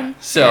done? yeah.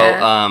 So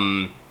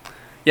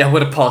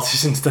what have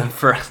politicians done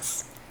for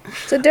us?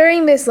 So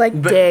during this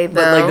day though,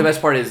 But like the best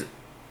part is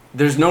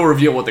there's no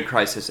reveal what the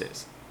crisis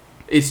is.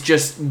 It's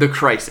just the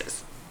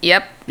crisis.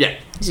 Yep. Yeah.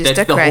 It's just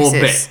that's a the whole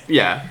crisis. bit.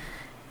 Yeah.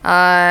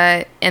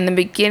 In the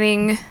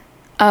beginning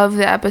of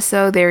the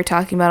episode, they were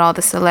talking about all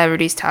the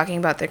celebrities talking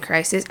about the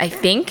crisis, I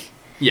think.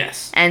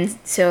 Yes. And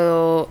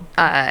so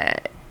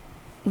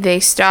they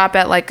stop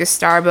at like a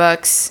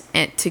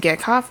Starbucks to get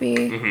coffee.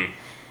 Mm-hmm.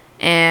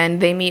 And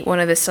they meet one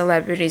of the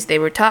celebrities they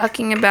were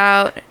talking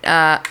about.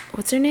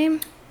 What's her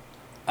name?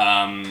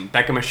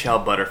 Becca Michelle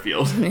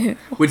Butterfield,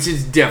 which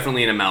is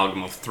definitely an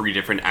amalgam of 3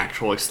 different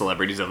actual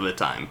celebrities of the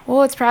time.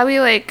 Well, it's probably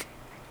like,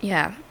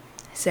 yeah,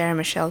 Sarah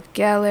Michelle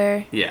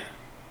Gellar, Yeah.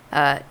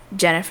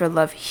 Jennifer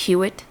Love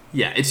Hewitt,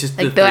 Yeah, it's just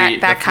like the that three,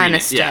 that the kind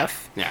of three- yeah,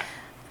 stuff. Yeah.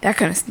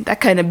 That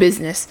kind of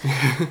business.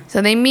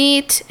 So they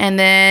meet and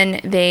then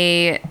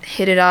they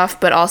hit it off,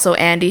 but also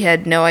Andy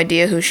had no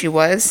idea who she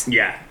was.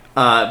 Yeah.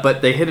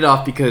 But they hit it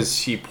off because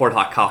she poured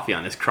hot coffee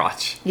on his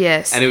crotch.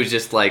 Yes. And it was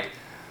just like,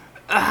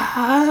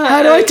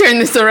 How do I turn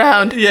this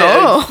around? yeah.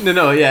 Oh.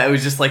 No, yeah. It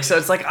was just like, so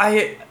it's like,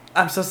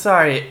 I'm so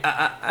sorry.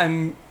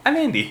 I'm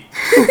Andy.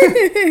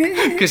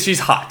 Because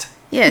she's hot.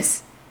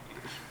 Yes.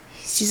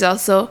 She's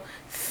also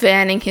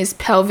fanning his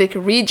pelvic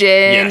region.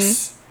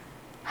 Yes.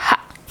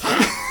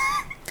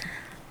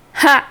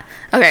 Ha.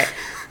 Okay.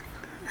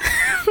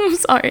 I'm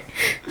sorry.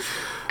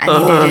 I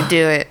needed to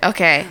do it.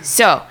 Okay.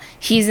 So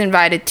he's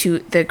invited to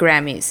the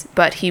Grammys,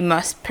 but he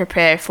must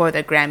prepare for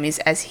the Grammys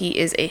as he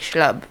is a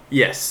schlub.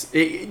 Yes.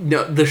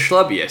 No, the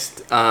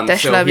schlubbiest. The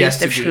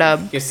schlubbiest of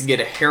schlub. He has to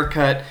get a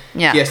haircut.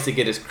 Yeah. He has to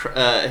get his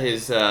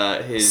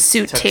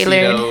Suit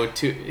tuxedo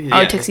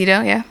tailored.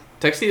 Tuxedo, yeah.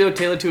 Tuxedo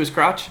tailored to his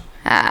crotch.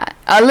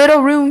 A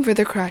little room for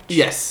the crotch.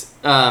 Yes.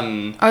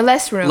 Or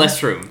less room.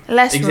 Less room.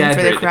 Less room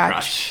for the Exaggerate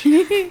crotch.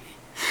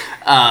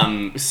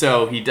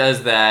 So he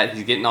does that.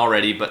 He's getting all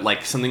ready, but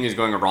like something is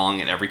going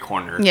wrong at every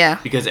corner. Yeah.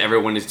 Because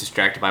everyone is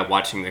distracted by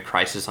watching the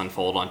crisis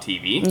unfold on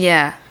TV.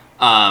 Yeah.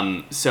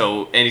 And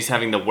he's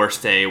having the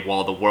worst day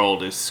while the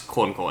world is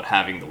quote unquote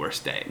having the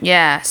worst day.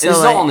 Yeah. So And this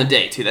is like, all on the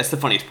day too. That's the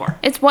funniest part.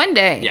 it's one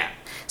day. Yeah.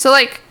 So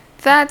like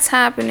that's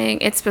happening.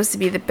 It's supposed to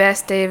be the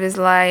best day of his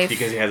life.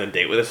 Because he has a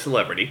date with a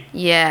celebrity.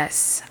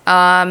 Yes.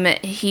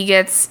 He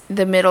gets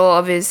the middle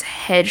of his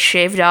head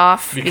shaved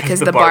off because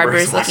the the barber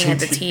barber's is looking at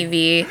the watching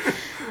TV.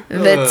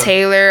 The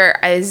tailor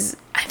is,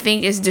 I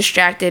think, is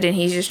distracted and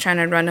he's just trying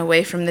to run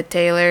away from the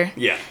tailor.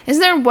 Yeah. Is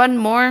there one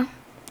more?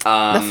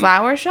 The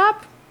flower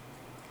shop?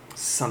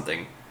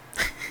 Something.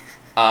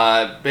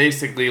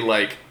 Basically,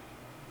 like,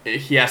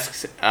 he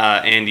asks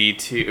Kevin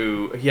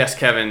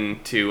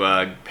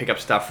to pick up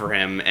stuff for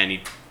him, and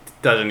he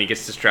doesn't. He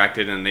gets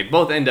distracted, and they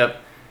both end up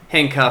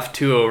handcuffed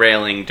to a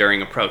railing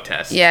during a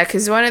protest. Yeah,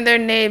 because one of their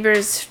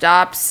neighbors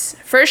stops.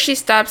 First, she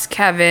stops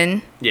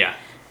Kevin, Yeah.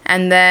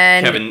 and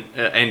then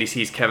Andy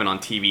sees Kevin on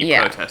TV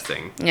Yeah.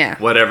 protesting. Yeah.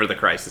 Whatever the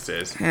crisis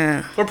is.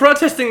 Yeah. We're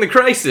protesting the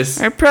crisis.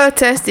 We're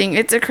protesting.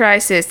 It's a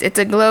crisis. It's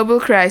a global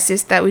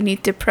crisis that we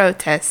need to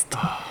protest.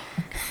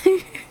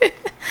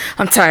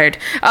 I'm tired.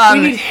 We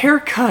need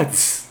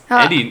haircuts.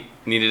 Eddie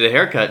needed a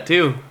haircut,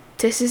 too.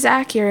 This is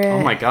accurate.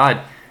 Oh my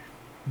god.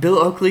 Bill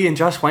Oakley and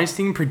Josh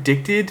Weinstein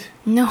predicted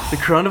No. the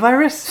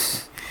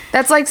coronavirus?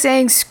 That's like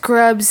saying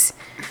Scrubs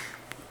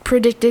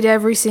predicted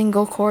every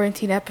single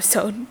quarantine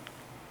episode.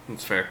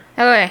 That's fair.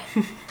 Okay.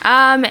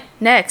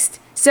 Next.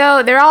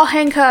 So they're all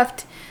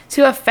handcuffed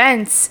to a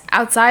fence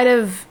outside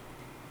of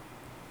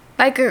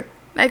like a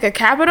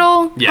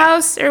Capitol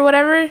house or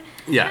whatever.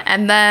 Yeah.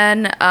 And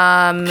then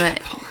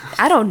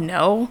I don't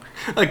know.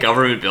 A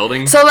government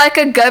building. So like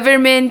a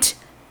government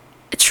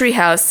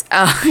treehouse.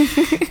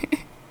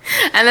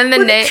 And then the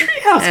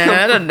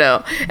I don't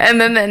know. And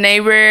then the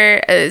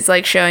neighbor is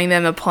like showing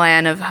them a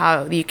plan of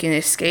how you can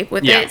escape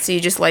with it. So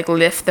you just like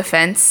lift the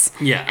fence.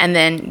 Yeah. And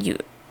then you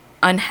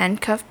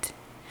unhandcuffed.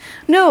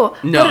 No,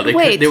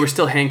 they were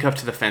still handcuffed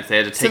to the fence. They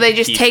had to take. So they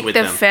just piece take with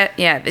the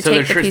them. they so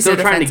take the piece of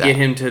the fence. They're trying to get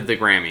out. him to the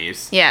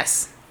Grammys.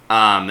 Yes.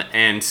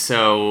 And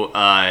so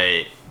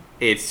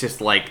it's just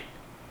like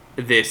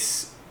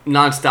this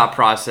nonstop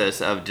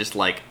process of just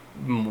like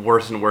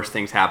worse and worse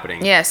things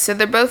happening. Yeah, so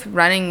they're both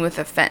running with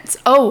a fence.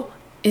 Oh,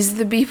 is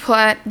the B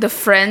plot the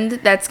friend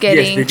that's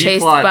getting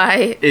chased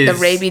by the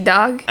rabid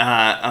dog?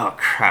 Oh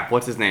crap!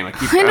 What's his name? I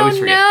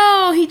don't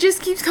know. He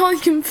just keeps calling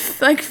him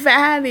like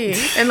fatty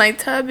and like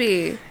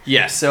tubby.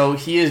 Yeah, so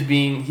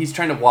he's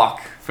trying to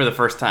walk for the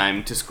first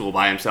time to school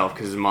by himself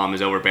because his mom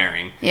is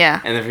overbearing.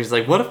 Yeah. And then he's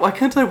like, why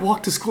can't I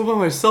walk to school by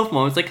myself,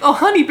 Mom? It's like, oh,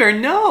 honey bear,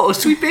 no.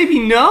 Sweet baby,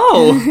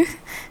 no.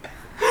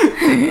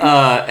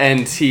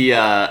 And he,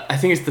 I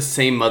think it's the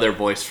same mother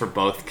voice for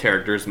both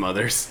characters'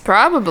 mothers.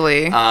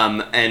 Probably.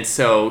 And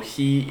so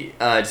he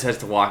decides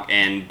to walk,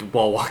 and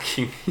while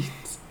walking,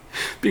 he's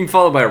being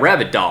followed by a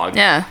rabid dog.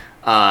 Yeah.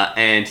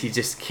 And he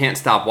just can't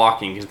stop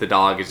walking because the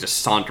dog is just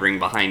sauntering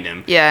behind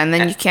him. Yeah, and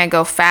then you can't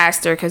go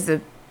faster because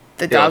the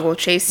dog will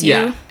chase you.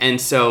 Yeah,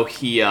 and so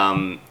he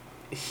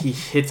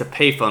hits a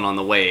payphone on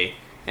the way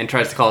and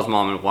tries to call his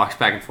mom and walks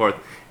back and forth.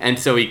 And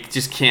so he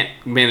just can't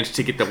manage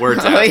to get the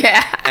words out. Oh,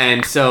 yeah.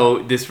 And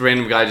so this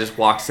random guy just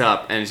walks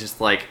up and is just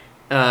like,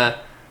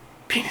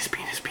 penis.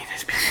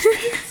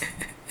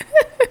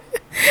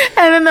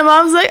 And then the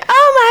mom's like,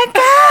 oh my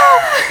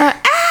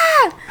god!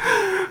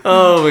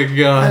 Oh my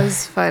god. That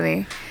was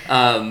funny.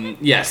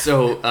 Yeah,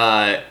 so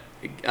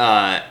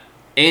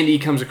Andy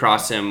comes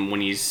across him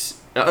when he's...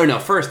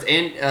 first,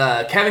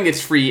 Kevin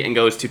gets free and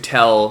goes to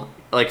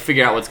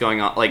figure out what's going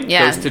on.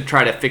 Goes to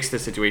try to fix the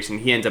situation.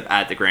 He ends up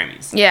at the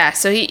Grammys. Yeah,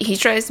 so he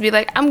tries to be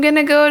like, I'm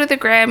gonna go to the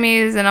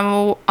Grammys and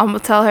I'm gonna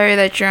tell her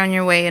that you're on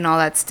your way and all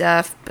that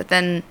stuff. But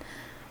then,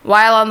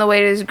 while on the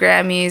way to his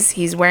Grammys,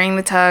 he's wearing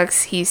the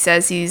tux. He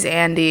says he's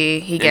Andy.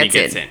 He gets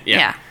in.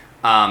 Yeah.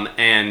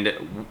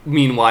 And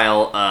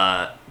meanwhile,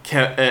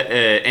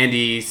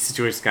 Andy's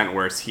situation's gotten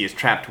worse. He is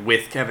trapped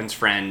with Kevin's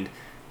friend,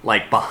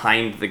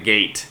 behind the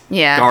gate,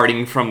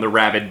 guarding from the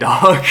rabid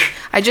dog.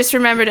 I just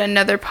remembered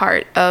another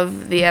part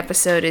of the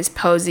episode is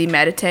Posey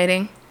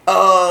meditating.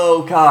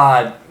 Oh,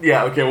 God.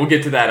 Yeah, okay, we'll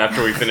get to that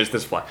after we finish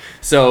this plot.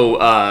 So,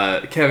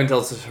 Kevin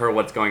tells her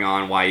what's going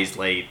on, why he's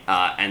late,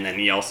 and then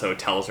he also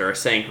tells her a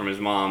saying from his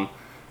mom,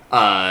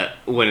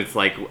 when it's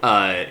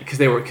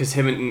because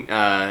him and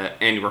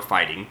Andy were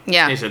fighting.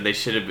 Yeah. They said they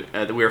should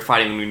have, we were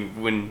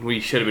fighting when we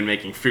should have been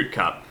making fruit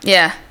cup.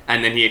 Yeah.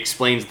 And then he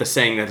explains the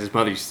saying that his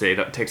mother used to say,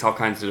 it takes all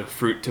kinds of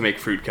fruit to make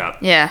fruit cup.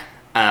 Yeah.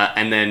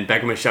 And then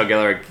Becca Michelle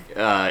Gellar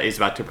is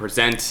about to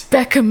present.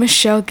 Becca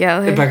Michelle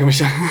Gellar.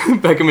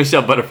 Becca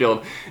Michelle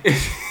Butterfield.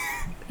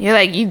 You're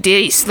like,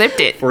 you slipped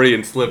it.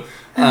 Freudian slip.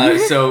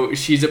 So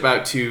she's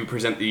about to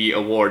present the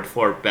award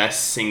for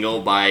Best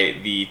Single by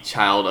the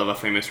Child of a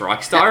Famous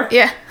Rock Star.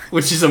 Yeah.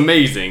 Which is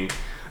amazing.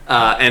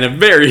 And a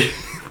very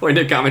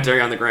pointed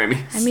commentary on the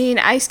Grammys. I mean,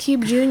 Ice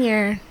Cube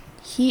Jr.,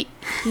 he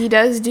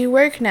does do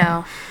work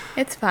now.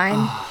 It's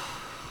fine.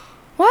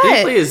 What? Didn't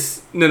he play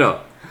his...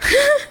 No.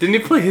 Didn't he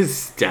play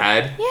his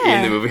dad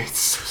in the movie? It's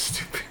so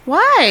stupid.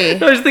 Why?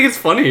 No, I just think it's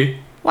funny.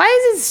 Why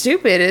is it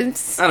stupid?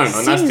 I don't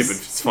know, not stupid.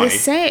 It's funny. The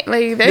same.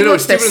 Like, no,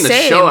 it's stupid in the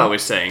show, I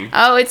was saying.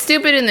 Oh, it's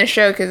stupid in the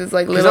show because it's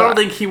like little... Because I don't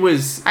think he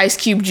was... Ice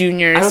Cube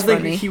Jr. I don't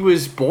think he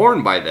was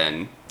born by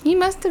then. He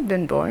must have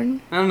been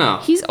born. I don't know.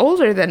 He's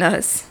older than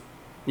us.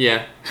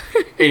 Yeah.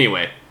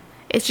 Anyway.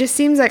 It just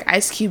seems like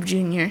Ice Cube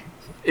Jr.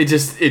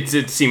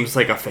 It seems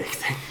like a fake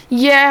thing.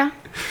 Yeah.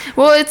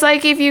 Well, it's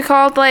like if you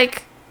called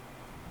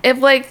if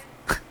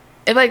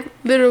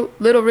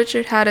little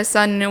Richard had a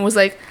son and it was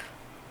like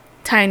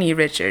Tiny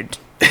Richard.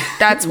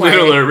 That's why.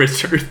 Littler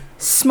Richard.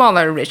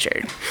 Smaller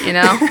Richard, you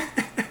know?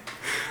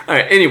 All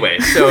right, anyway,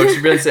 so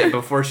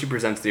before she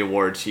presents the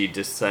award, she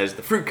just says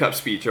the fruit cup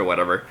speech or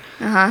whatever.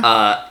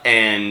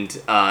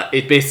 And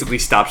it basically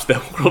stops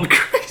the world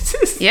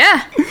crisis.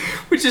 Yeah.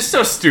 Which is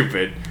so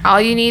stupid. All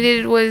you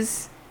needed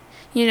was,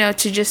 to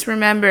just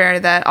remember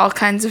that all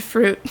kinds of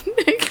fruit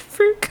make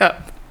fruit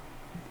cup.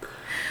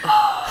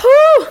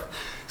 Whew.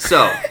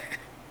 So,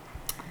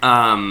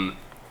 while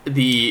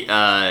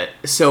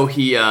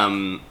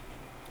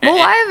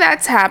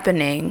that's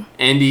happening,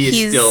 Andy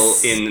is still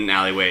in an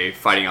alleyway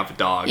fighting off a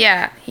dog.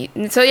 Yeah.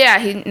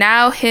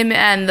 Him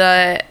and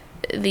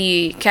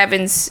the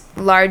Kevin's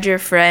larger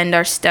friend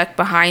are stuck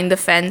behind the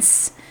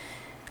fence,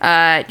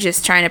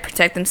 just trying to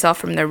protect themselves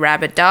from the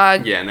rabid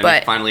dog. Yeah, and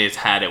then he finally has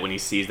had it when he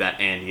sees that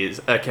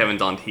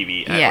Kevin's on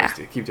TV. Yeah.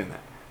 Keep doing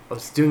that. I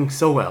was doing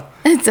so well.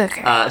 It's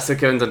okay. So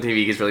Kevin's on TV,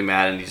 he gets really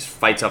mad, and he just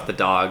fights off the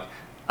dog.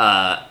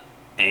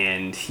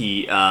 And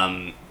he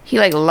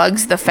like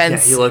lugs the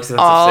fence he looks at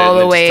all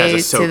the way just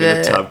has a soak to in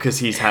the tub because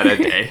he's had a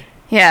day.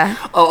 Yeah.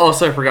 Oh,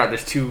 also I forgot.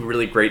 There's two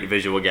really great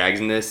visual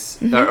gags in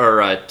this,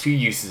 or two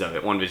uses of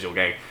it. One visual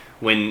gag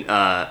when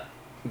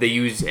they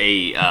use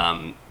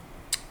a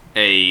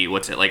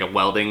what's it, like a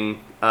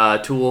welding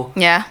tool.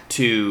 Yeah.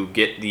 To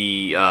get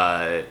the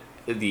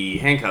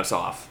handcuffs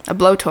off. A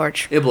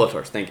blowtorch. A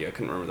blowtorch. Thank you. I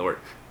couldn't remember the word.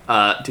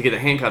 To get the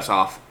handcuffs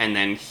off, and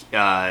then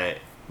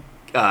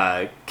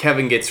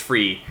Kevin gets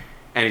free,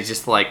 and he's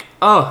just like,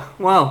 "Oh,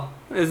 well,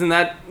 isn't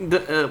that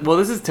well?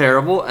 This is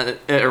terrible,"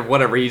 or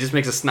whatever. He just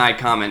makes a snide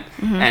comment,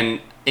 and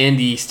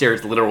Andy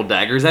stares literal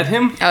daggers at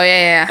him. Oh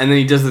yeah. And then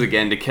he does it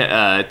again to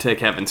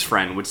Kevin's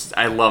friend, which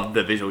I love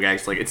the visual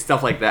gags. Like, it's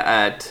stuff like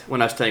that.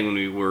 When I was saying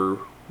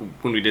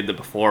when we did the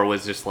before,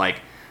 was just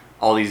like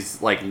all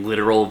these like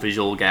literal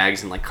visual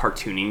gags and like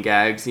cartooning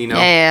gags, you know?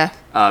 Yeah.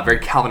 Very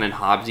Calvin and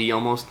Hobbesy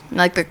almost.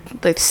 Like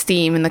the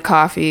steam and the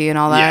coffee and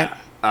all that.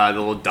 Yeah. The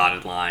little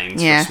dotted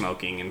lines for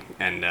smoking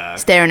and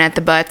staring at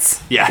the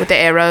butts. Yeah. With the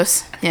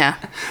arrows. Yeah.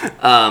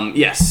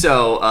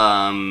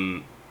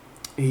 So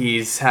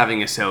he's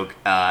having a soak,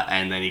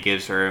 and then he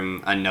gives her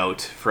a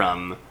note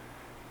from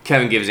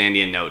Kevin gives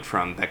Andy a note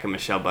from Becca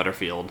Michelle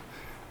Butterfield.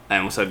 I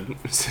almost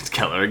said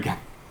Keller again.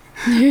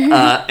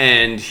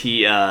 And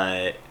he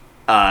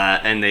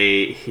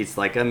he's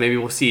like, maybe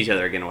we'll see each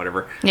other again or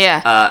whatever.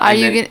 Yeah.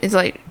 It's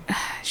like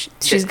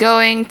she's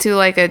going to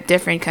like a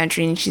different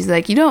country, and she's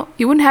like, you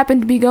wouldn't happen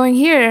to be going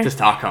here to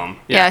Stockholm.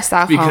 Yeah,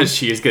 Stockholm. Because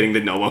she is getting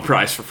the Nobel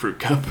Prize for Fruit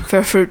Cup.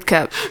 For Fruit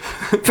Cup.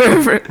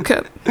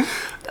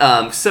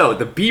 So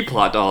the B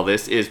plot to all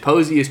this is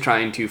Posey is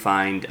trying to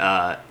find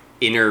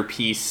inner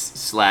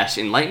peace /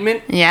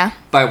 enlightenment. Yeah.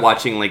 By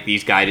watching like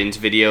these guidance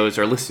videos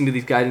or listening to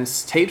these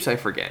guidance tapes. I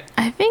forget.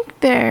 I think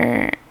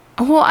they're.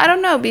 Well, I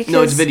don't know because.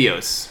 No, it's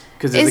videos.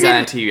 Because there's a guy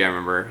on TV. I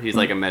remember he's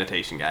like a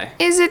meditation guy.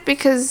 Is it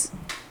because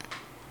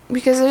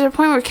there's a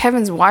point where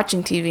Kevin's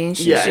watching TV and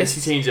she's just.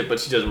 She changed it,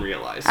 but she doesn't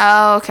realize.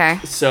 Oh, okay.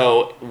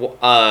 So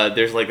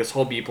there's like this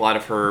whole B plot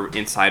of her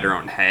inside her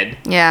own head.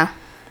 Yeah.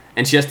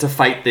 And she has to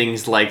fight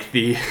things like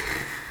the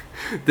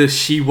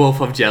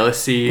she-wolf of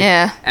jealousy.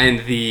 Yeah.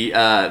 And the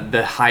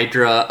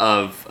hydra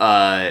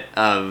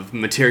of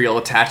material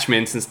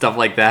attachments and stuff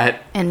like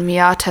that. And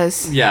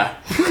Miatas. Yeah.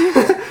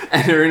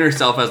 And her inner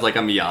self has like a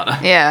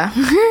Miata. Yeah.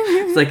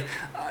 It's like,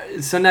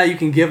 so now you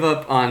can give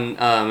up on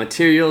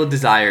material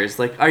desires.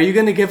 Like, are you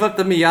going to give up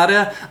the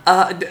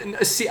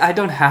Miata? See, I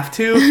don't have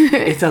to.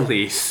 It's a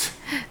lease.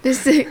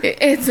 It's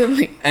a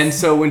lease. And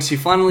so when she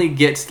finally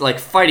gets, like,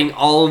 fighting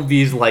all of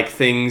these, like,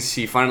 things,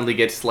 she finally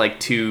gets, like,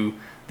 to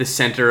the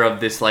center of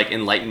this, like,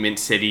 enlightenment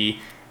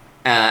city.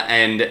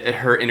 And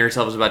her inner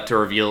self is about to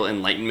reveal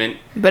enlightenment.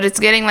 But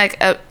it's getting,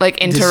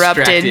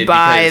 interrupted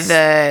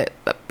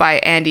by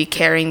Andy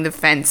carrying the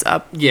fence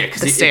up the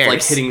stairs. It's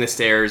like hitting the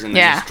stairs and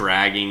then it's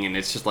dragging, and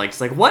it's just like,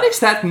 what is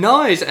that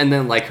noise? And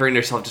then like her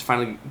inner self just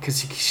finally,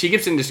 because she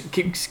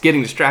keeps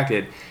getting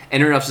distracted,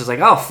 and her self is like,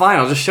 oh fine,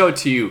 I'll just show it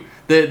to you,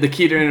 the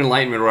key to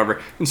enlightenment or whatever.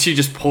 And she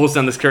just pulls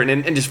down this curtain,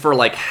 and just for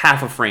like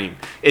half a frame,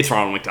 it's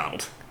Ronald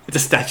McDonald. It's a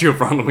statue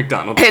of Ronald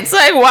McDonald. It's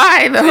like,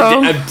 why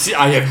though?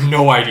 I have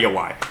no idea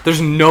why.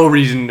 There's no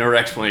reason or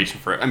explanation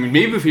for it. I mean,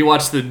 maybe if we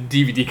watch the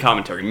DVD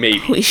commentary,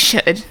 maybe. We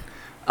should.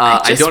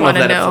 I don't know if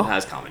that episode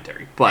has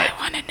commentary, but I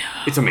want to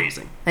know. It's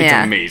amazing. It's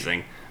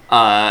amazing.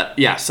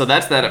 So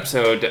that's that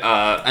episode.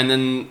 And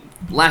then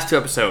last two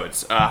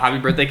episodes, Happy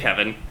Birthday,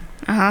 Kevin.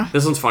 Uh-huh.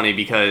 This one's funny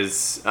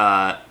because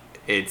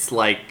it's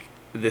like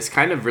this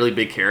kind of really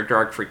big character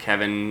arc for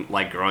Kevin,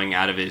 like growing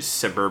out of his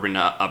suburban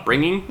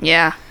upbringing.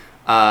 Yeah.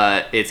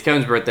 It's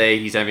Kevin's birthday.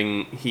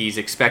 He's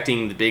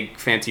expecting the big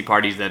fancy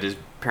parties that his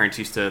parents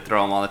used to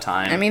throw him all the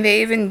time. I mean,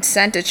 they even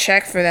sent a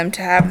check for them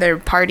to have their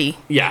party.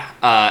 Yeah.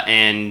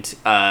 And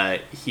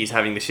he's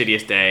having the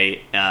shittiest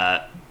day.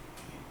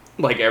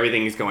 Like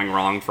everything is going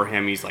wrong for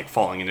him. He's like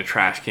falling into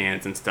trash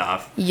cans and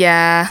stuff.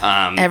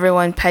 Yeah.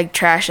 Everyone pegged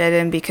trash at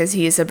him because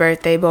he's a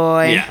birthday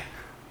boy.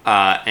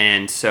 Yeah.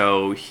 And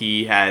so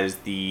he has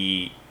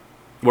the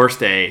worst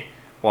day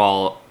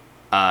while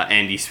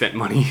Andy spent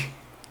money.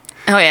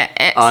 Oh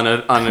yeah, on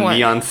a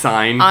neon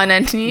sign. On a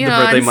neon sign.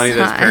 The birthday money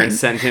that his parents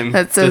sent him.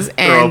 That says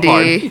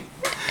Andy,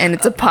 and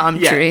it's a palm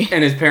tree.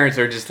 And his parents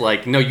are just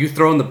like, no, you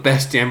throw in the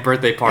best damn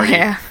birthday party.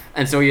 Yeah.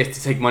 And so he has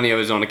to take money out of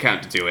his own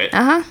account to do it.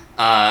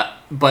 Uh-huh.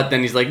 But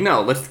then he's like,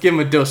 no, let's give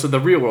him a dose of the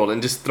real world,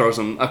 and just throws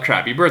him a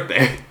crappy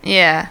birthday.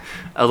 Yeah.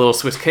 A little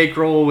Swiss cake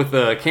roll with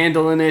a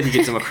candle in it. He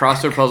gets him a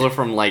crossword puzzle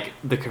from like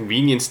the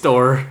convenience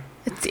store.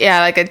 It's,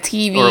 like a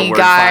TV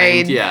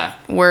guide.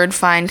 Word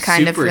find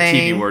kind Super of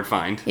thing. TV word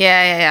find.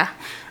 Yeah.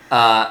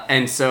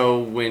 And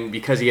so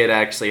because he had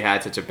actually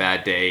had such a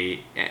bad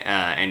day,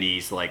 and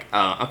he's like,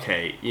 oh,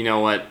 okay, you know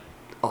what?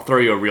 I'll throw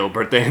you a real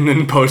birthday. And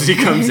then Posey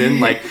comes in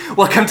like,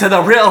 welcome to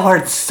the real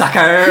world, sucker.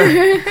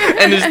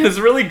 And there's this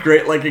really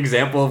great like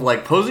example of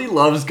like Posey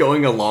loves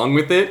going along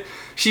with it.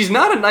 she's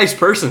not a nice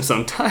person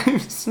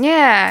sometimes.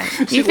 Yeah.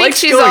 She You think likes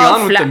she's going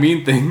all on with the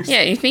mean things.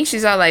 Yeah, you think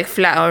she's all like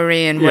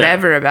flowery and Yeah.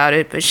 whatever about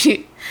it, but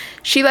she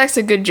likes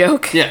a good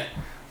joke. Yeah.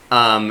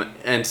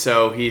 And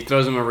so he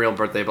throws him a real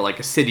birthday, but like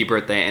a city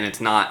birthday, and it's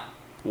not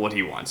what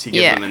he wants. He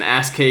gives Yeah. him an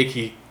ass cake.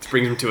 He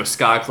brings him to a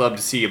ska club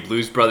to see a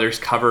Blues Brothers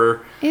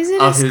cover Is it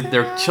of a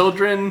their ska?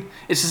 children.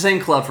 It's the same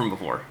club from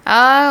before.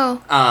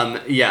 Oh,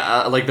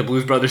 Like the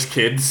Blues Brothers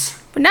kids.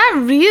 but not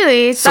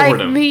really. It's Sort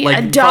like of. the Like,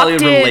 probably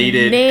adopted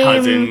related name.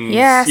 cousins.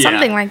 Yeah, Yeah.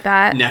 something like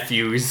that.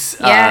 Nephews.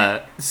 Yeah.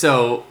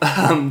 So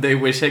they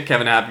wish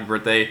Kevin a happy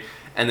birthday,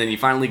 and then he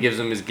finally gives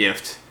him his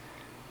gift.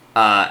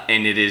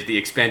 And it is the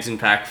expansion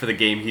pack for the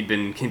game he'd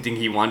been hinting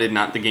he wanted,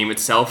 not the game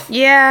itself.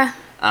 Yeah.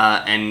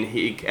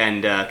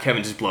 And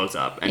Kevin just blows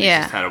up, and Yeah.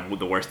 he's just had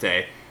the worst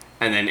day.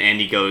 And then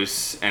Andy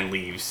goes and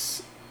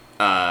leaves.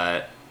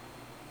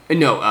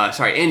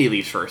 Andy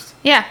leaves first.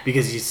 Yeah.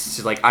 Because he's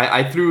just like,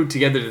 I threw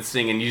together this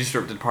thing and you just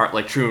ripped it apart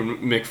like true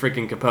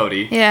McFrickin'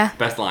 Capote. Yeah.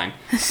 Best line.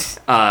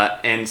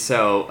 And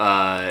so,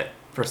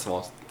 first of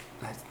all,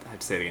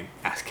 I'd say it again.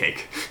 Ass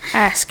cake.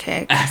 Ass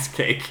cake. Ass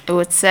cake. Oh,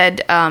 it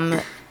said,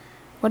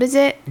 what is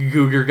it?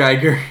 Googer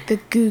Geiger. The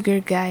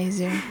Googer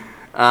Geyser.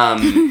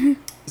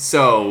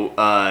 So,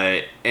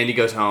 Andy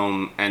goes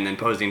home, and then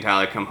Posey and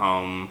Tyler come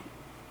home.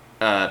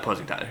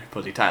 Posey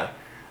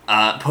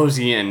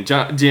and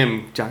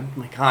Jim.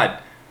 My God.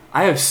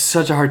 I have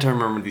such a hard time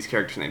remembering these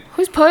characters' names.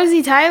 Who's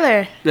Posey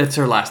Tyler? That's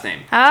her last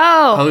name.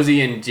 Oh.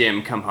 Posey and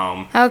Jim come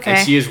home. Okay.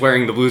 And she is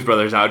wearing the Blues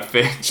Brothers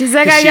outfit. She's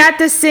like, I got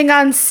to sing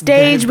on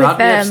stage with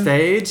them.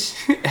 Stage.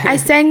 I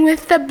sang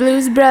with the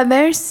Blues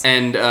Brothers.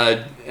 and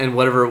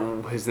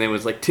whatever his name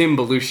was, like Tim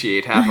Belushi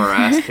ate half our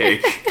ass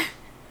cake.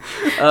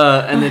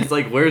 And it's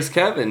like, where's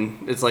Kevin?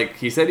 It's like,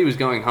 he said he was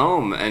going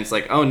home, and it's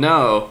like, oh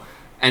no.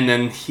 And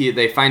then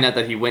they find out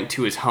that he went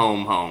to his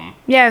home.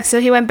 Yeah, so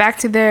he went back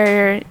to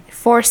their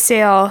for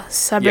sale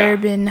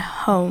suburban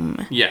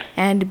home. Yeah.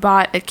 And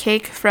bought a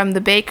cake from the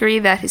bakery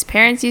that his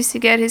parents used to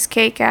get his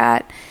cake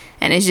at,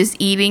 and is just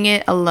eating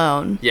it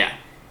alone. Yeah.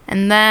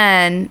 And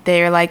then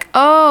they're like,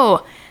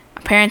 oh,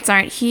 our parents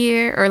aren't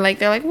here. Or like,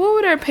 they're like, what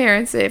would our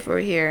parents say if we're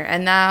here?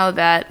 And now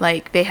that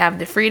like they have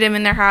the freedom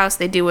in their house,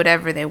 they do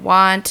whatever they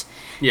want.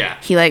 Yeah.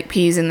 He like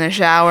pees in the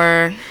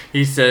shower.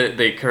 He said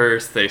they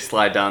curse, they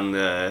slide down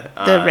the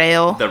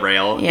rail. The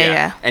rail.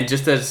 Yeah. And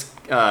just as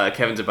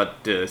Kevin's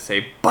about to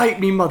say, bite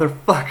me,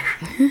 motherfucker,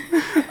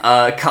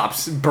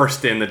 cops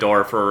burst in the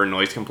door for a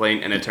noise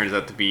complaint, and it turns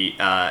out to be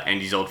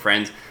Andy's old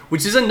friends,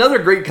 which is another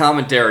great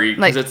commentary.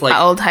 Like, it's like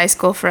old high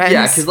school friends.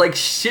 Yeah, because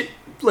shit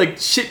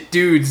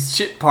dudes,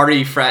 shit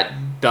party frat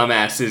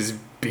dumbasses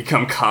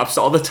become cops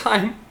all the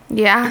time.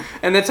 Yeah.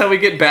 And that's how we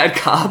get bad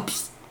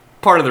cops.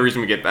 Part of the reason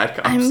we get bad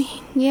cops. I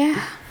mean,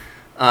 yeah.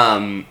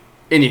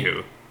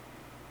 Anywho.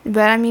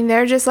 But I mean,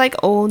 they're just like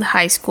old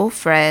high school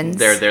friends.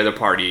 They're the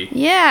party.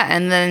 Yeah,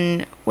 and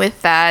then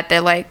with that, they're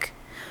like,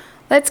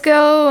 let's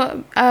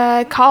go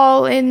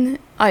call in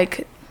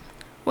like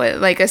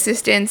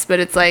assistants, but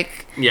it's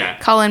like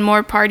call in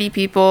more party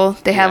people.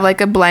 They have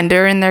like a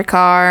blender in their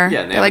car.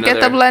 Yeah, they're like,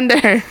 get the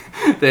blender.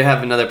 They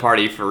have another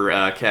party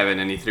for Kevin,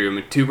 and he threw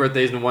him 2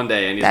 birthdays in one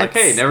day, and he's like,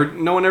 hey,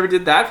 no one ever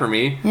did that for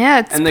me. Yeah,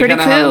 it's and they pretty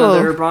kinda cool.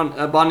 have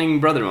another bonding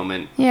brother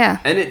moment. Yeah.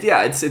 And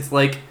it's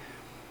like,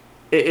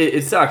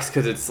 it sucks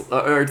because it's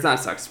not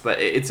sucks,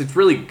 but it's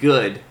really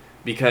good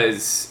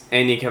because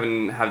Andy and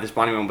Kevin have this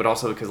bonding moment, but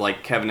also because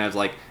like Kevin has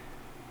like,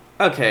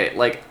 okay,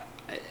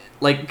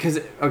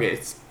 because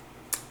it's,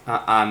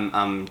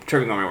 I'm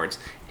tripping on my words.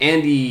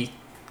 Andy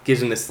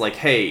gives him this like,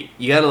 hey,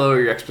 you gotta lower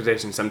your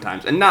expectations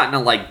sometimes, and not in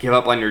a like give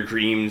up on your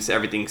dreams,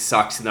 everything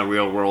sucks in the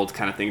real world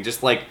kind of thing.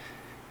 Just like,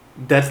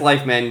 that's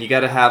life, man. You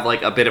gotta have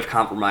like a bit of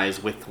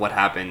compromise with what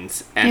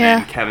happens. And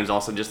then Kevin's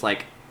also just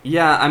like,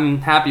 yeah, I'm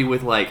happy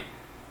with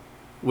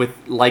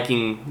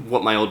liking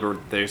what my old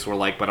birthdays were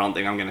like, but I don't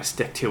think I'm gonna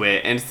stick to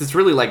it. And it's this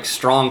really like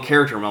strong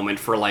character moment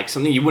for like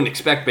something you wouldn't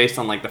expect based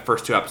on like the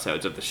first 2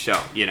 episodes of the show,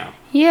 you know?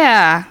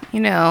 Yeah,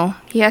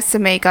 he has to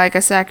make like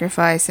a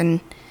sacrifice, and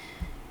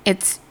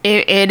it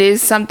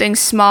is something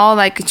small,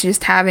 like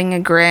just having a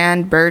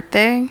grand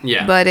birthday.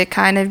 Yeah. But it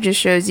kind of just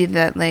shows you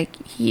that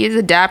like he is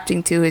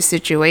adapting to his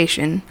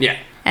situation. Yeah.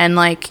 And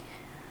like,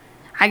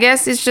 I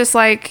guess it's just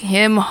like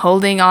him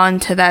holding on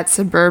to that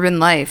suburban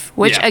life,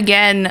 which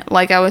again,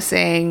 like I was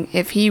saying,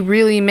 if he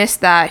really missed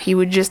that, he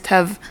would just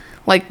have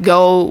like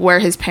go where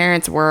his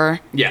parents were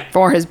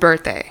for his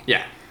birthday.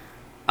 Yeah.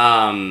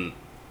 And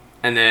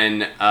then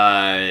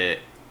the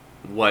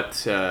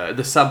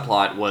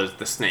subplot was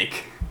the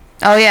snake.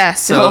 Oh yeah,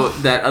 so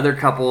that other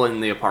couple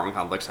in the apartment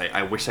complex,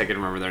 I wish I could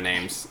remember their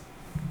names.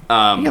 You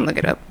can look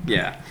it up.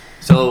 Yeah.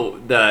 So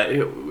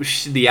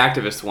the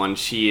activist one,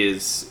 she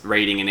is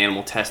raiding an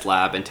animal test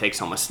lab and takes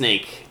home a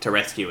snake to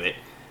rescue it,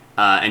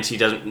 and she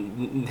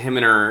doesn't. Him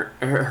and her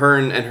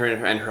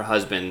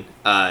husband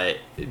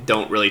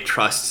don't really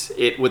trust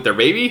it with their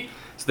baby,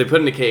 so they put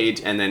it in a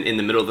cage, and then in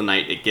the middle of the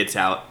night it gets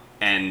out,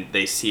 and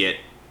they see it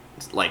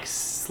like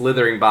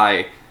slithering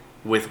by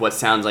with what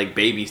sounds like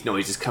baby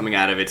noises coming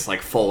out of its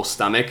like full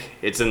stomach,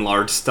 its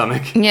enlarged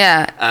stomach.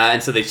 Yeah.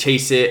 And so they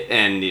chase it,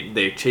 and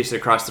they chase it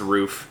across the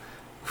roof.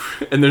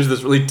 And there's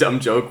this really dumb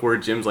joke where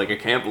Jim's like, I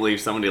can't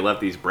believe somebody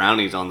left these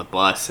brownies on the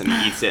bus, and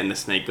he eats it, and the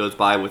snake goes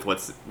by with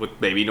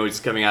baby noises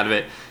coming out of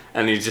it,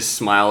 and he just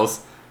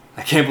smiles.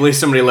 I can't believe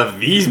somebody left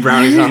these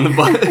brownies on the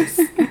bus,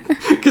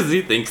 because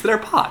he thinks they're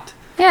pot.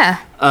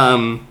 Yeah.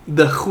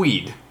 The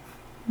Huid.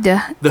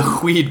 The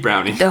Huid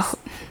brownies.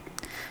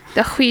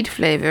 The wheat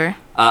flavor.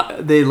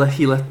 They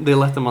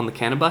left them on the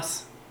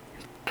cannabis.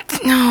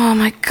 Oh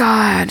my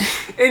god.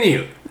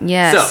 Anywho.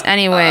 Yes. So,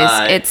 anyways,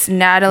 it's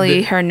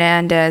Natalie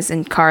Hernandez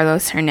and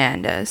Carlos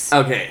Hernandez.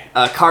 Okay.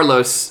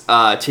 Carlos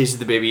chases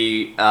the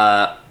baby.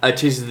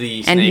 Chases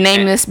the snake. And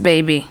nameless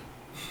baby.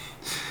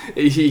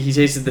 He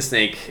chases the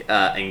snake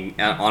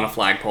on a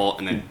flagpole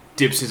and then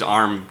dips his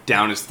arm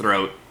down his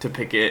throat to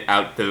pick it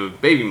out the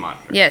baby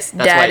monitor. Yes,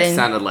 that's why it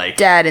sounded like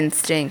dad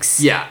instincts.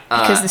 Yeah,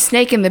 because the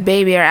snake and the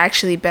baby are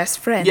actually best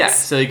friends. Yeah,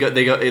 so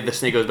the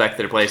snake goes back to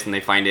their place and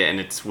they find it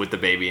and it's with the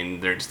baby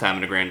and they're just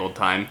having a grand old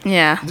time.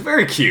 Yeah, it's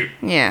very cute.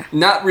 Yeah,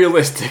 not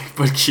realistic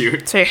but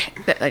cute.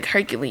 It's like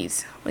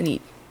Hercules when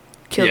he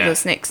killed those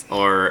snakes.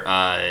 Or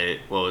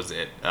what was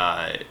it?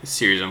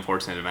 Series of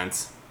Unfortunate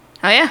Events.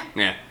 Oh yeah.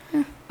 Yeah.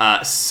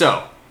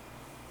 So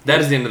that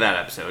is the end of that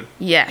episode.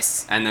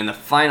 Yes. And then the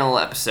final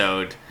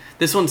episode,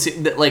 this one,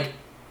 like,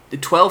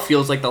 12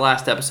 feels like the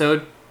last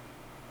episode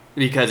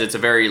because it's a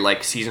very,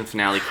 like, season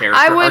finale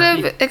character I would arc.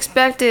 have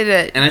expected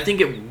it. And I think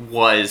it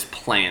was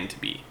planned to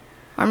be.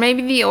 Or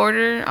maybe the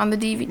order on the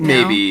DVD.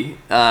 Maybe.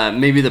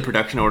 Maybe the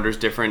production order is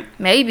different.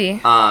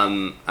 Maybe.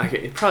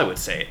 I probably would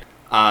say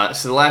it.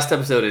 So the last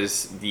episode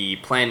is the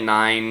Plan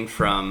 9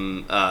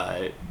 from,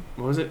 what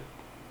was it?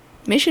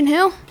 Mission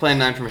Hill? Plan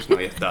 9 from Mission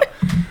Hill, yes, duh.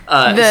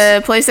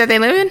 The place that they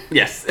live in?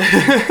 Yes.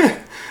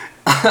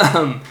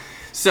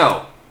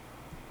 So,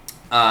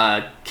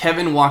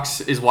 Kevin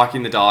is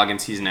walking the dog and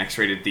sees an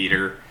X-rated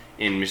theater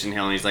in Mission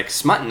Hill, and he's like,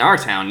 "Smut in our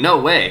town? No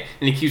way!"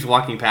 And he keeps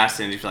walking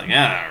past it, and he's like,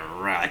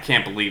 I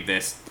can't believe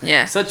this.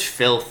 Yeah. Such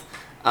filth.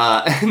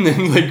 And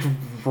then, like,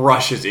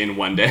 rushes in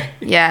one day.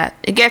 Yeah,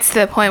 it gets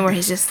to the point where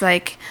he's just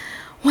like,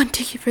 1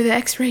 ticket for the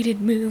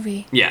X-rated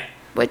movie. Yeah.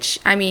 Which,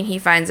 I mean, he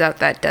finds out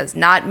that does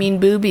not mean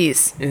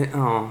boobies.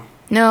 Oh.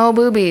 No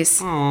boobies.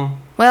 Oh.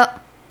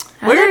 Well,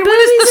 when is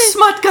the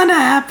smut gonna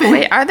happen?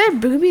 Wait, are there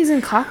boobies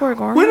in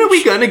Clockwork Orange? When are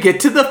we gonna get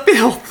to the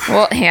filth?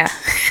 Well, yeah.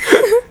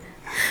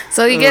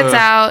 So he gets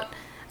out.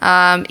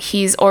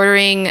 He's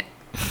ordering...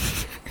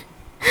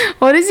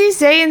 What does he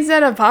say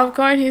instead of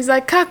popcorn? He's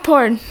like, cock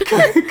porn.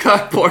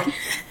 Cock porn.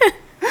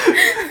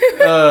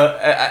 Oh,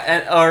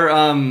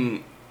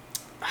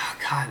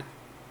 God.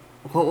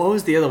 What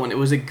was the other one? It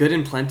was a Good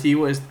and Plenty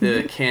was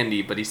the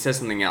candy, but he says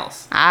something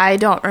else. I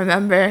don't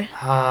remember.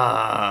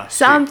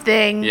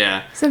 Something.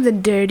 Yeah.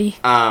 Something dirty.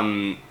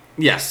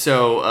 Yeah,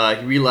 so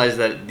he realized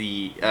that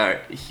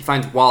he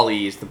finds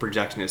Wally is the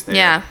projectionist there.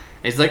 Yeah. And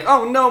he's like,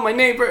 oh no, my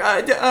neighbor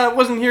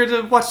wasn't here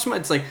to watch Smut.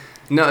 It's like,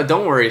 no,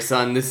 don't worry,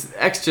 son. This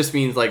X just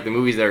means like the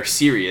movies that are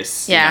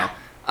serious. Yeah. You know?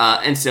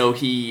 And so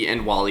he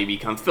and Wally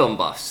become film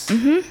buffs.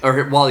 Mm-hmm.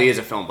 Or Wally is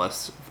a film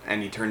buff.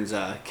 And he turns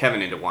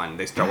Kevin into one.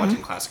 They start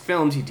watching classic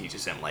films. He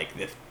teaches him like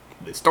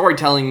the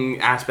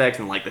storytelling aspects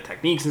and like the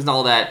techniques and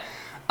all that.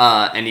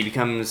 And he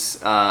becomes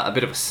a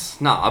bit of a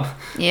snob.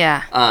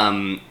 Yeah.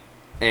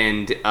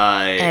 And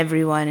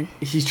everyone.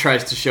 He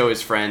tries to show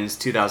his friends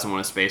 2001: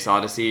 A Space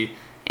Odyssey.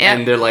 Yep.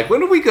 And they're like,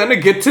 when are we gonna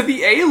get to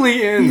the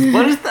aliens?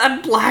 What is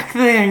that black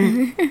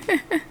thing?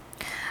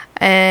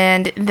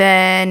 And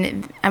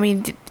then, I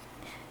mean,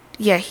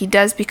 yeah, he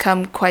does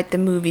become quite the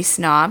movie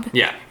snob.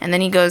 Yeah. And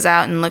then he goes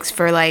out and looks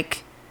for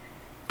like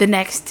the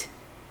next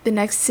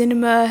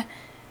cinema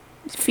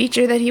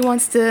feature that he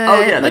wants to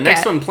the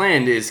next one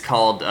planned is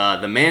called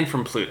The Man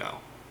from Pluto.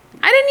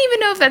 I didn't even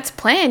know if that's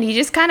planned. He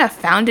just kind of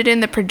found it in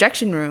the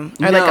projection room.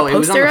 Or like a poster it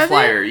was on the of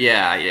flyer. It?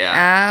 Yeah.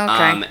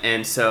 Ah, okay.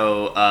 And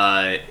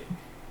so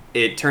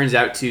it turns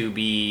out to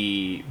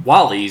be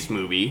Wally's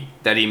movie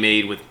that he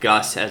made with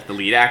Gus as the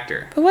lead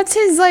actor. But what's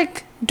his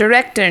like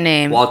director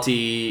name?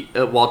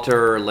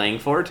 Walter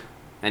Langford,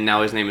 and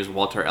now his name is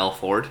Walter L.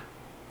 Ford.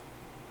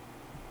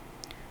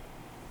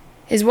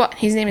 His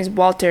name is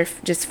Walter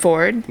just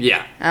Ford?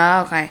 Yeah.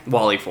 Oh, okay.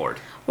 Wally Ford.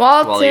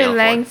 Walter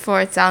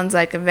Langford sounds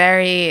like a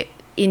very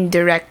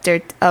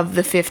indirector of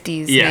the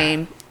 50s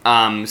name.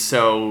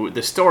 So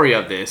the story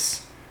of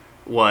this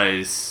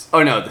was...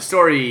 Oh, no, the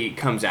story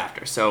comes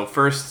after. So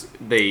first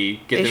they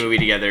get the movie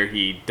together.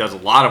 He does a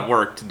lot of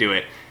work to do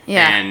it.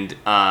 Yeah. And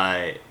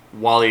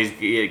Wally's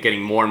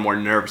getting more and more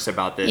nervous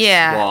about this.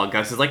 Yeah. While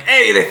Gus is like,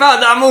 hey, they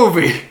found that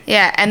movie!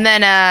 Yeah, and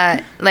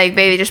then, like,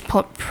 they just...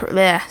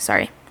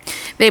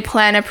 They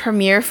plan a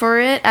premiere for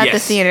it at the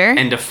theater.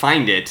 And to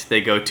find it, they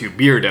go to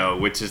Beardo,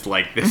 which is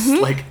like this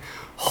like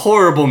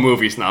horrible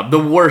movie snob, the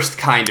worst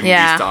kind of movie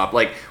snob.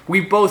 Like we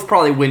both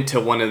probably went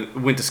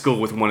to school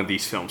with one of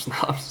these film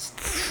snobs.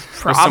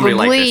 Probably. Somebody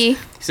like this.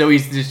 So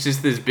he's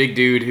just this big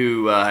dude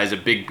who has a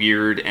big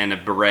beard and a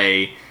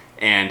beret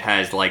and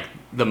has like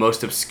the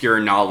most obscure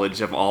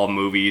knowledge of all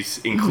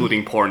movies,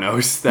 including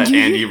pornos, that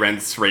Andy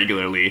rents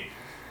regularly.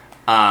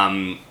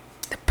 The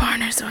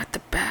barners are at the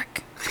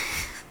back.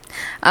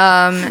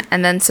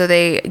 And then so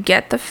they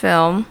get the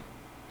film.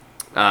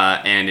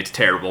 And it's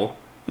terrible.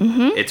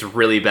 Mm-hmm. It's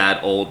really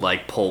bad old,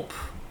 like, pulp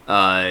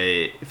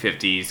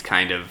 50s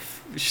kind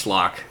of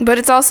schlock. But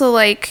it's also,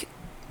 like...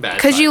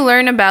 Because you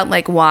learn about,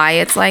 like, why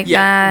it's like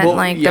that. Well,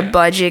 like, the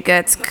budget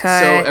gets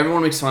cut. So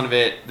everyone makes fun of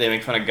it. They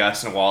make fun of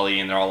Gus and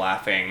Wally, and they're all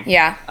laughing.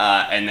 Yeah.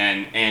 And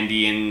then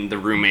Andy and the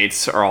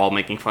roommates are all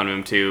making fun of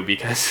him, too,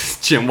 because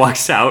Jim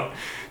walks out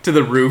to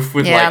the roof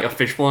with, like, a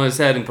fishbowl on his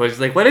head, and Posey's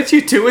like, what did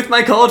you do with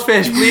my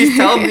goldfish? Please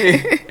tell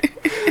me.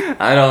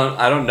 I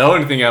don't know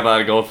anything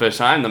about a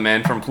goldfish. I'm the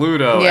man from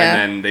Pluto. Yeah.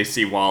 And then they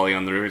see Wally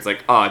on the roof. He's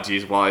like, oh,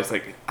 geez, Wally's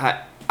like,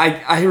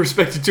 I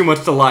respected too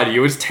much to lie to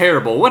you. It's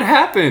terrible. What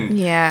happened?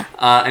 Yeah.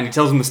 And he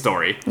tells him the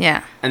story.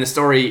 Yeah. And the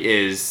story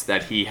is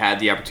that he had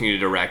the opportunity to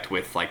direct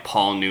with, like,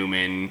 Paul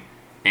Newman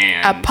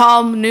and... A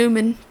Paul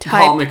Newman type.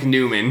 Paul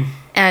McNewman.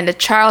 And a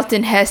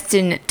Charlton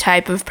Heston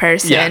type of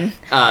person.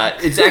 Yeah.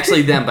 It's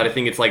actually them, but I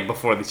think it's, like,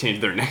 before they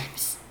changed their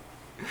names.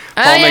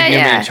 Paul McNewman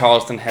and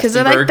Charlton Heston. Because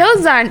they're like,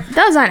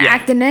 those aren't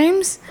acting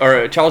names.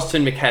 Or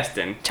Charlton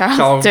McHeston.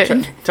 Charles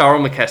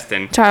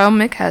McHeston. Charles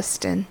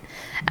McHeston.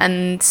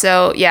 And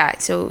so,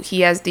 so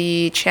he has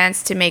the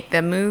chance to make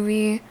the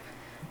movie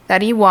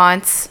that he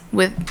wants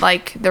with,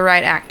 like, the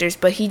right actors,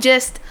 but he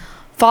just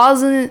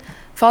falls in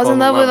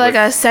love with, like,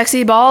 a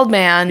sexy bald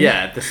man.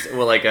 Yeah,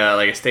 like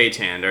a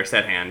stagehand or a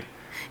set hand.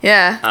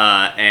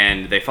 Yeah.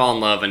 And they fall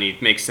in love, and he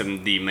makes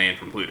him the man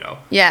from Pluto.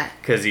 Yeah.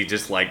 Because he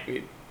just, like,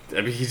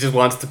 he just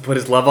wants to put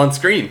his love on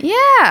screen.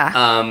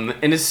 Yeah.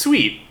 And it's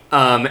sweet.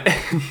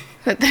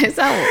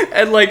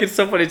 And like, it's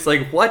so funny. It's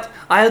like, what?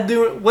 I'll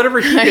do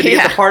whatever he did to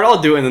get the part.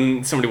 I'll do it. And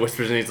then somebody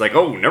whispers, and he's like,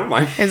 "Oh, never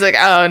mind." He's like,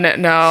 "Oh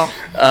no."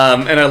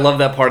 And I love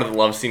that part of the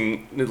love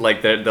scene,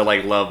 like the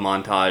like love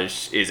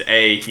montage. Is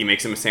he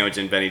makes him a sandwich,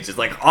 and Benny's just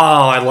like,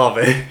 "Oh, I love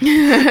it."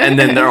 And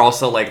then they're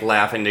also like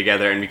laughing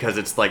together, and because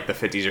it's like the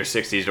 50s or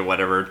 60s or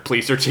whatever,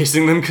 police are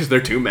chasing them because they're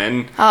two men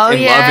in love in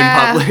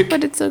public.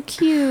 But it's so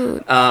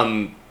cute.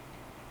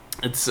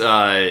 It's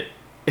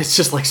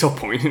just like so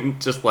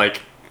poignant, just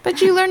like. But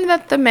you learned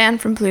that the man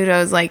from Pluto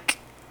is like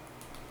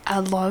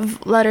a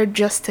love letter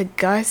just to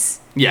Gus.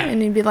 Yeah.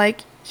 And he'd be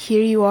like,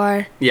 here you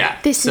are. Yeah.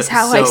 This is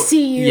how I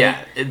see you.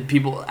 Yeah.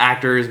 People,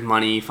 actors,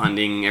 money,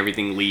 funding,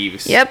 everything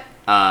leaves. Yep.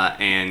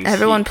 And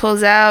everyone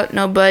pulls out,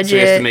 no budget. So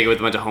he has to make it with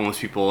a bunch of homeless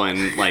people,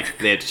 and like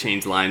they have to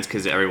change lines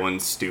because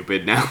everyone's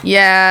stupid now.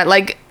 Yeah,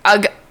 like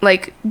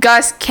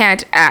Gus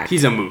can't act.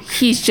 He's a mook.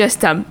 He's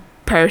just a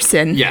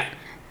person. Yeah.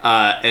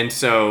 And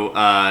so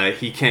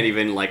he can't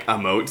even like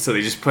emote, so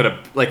they just put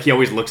he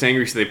always looks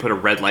angry, so they put a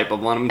red light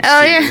bulb on him.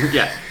 Oh yeah.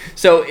 Yeah.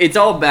 So it's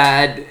all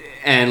bad,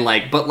 and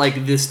but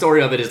the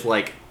story of it is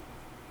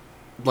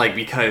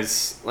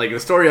because the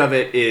story of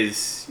it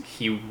is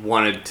he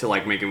wanted to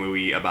like make a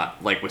movie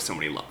about like with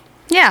somebody he loved.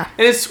 Yeah.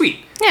 And it's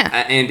sweet. Yeah.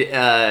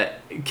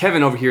 And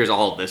Kevin overhears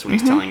all of this when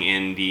he's telling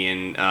Andy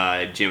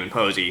and Jim and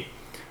Posey,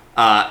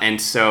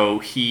 and so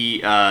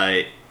he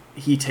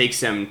takes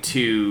them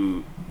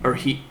to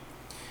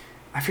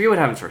I forget what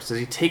happens first. Does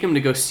he take him to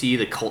go see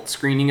the cult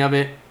screening of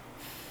it?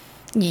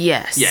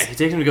 Yes. Yeah, he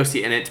takes him to go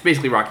see it, and it's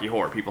basically Rocky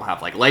Horror. People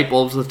have, like, light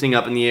bulbs lifting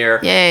up in the air.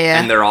 Yeah.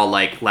 And they're all,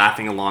 like,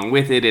 laughing along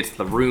with it. It's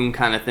the Room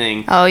kind of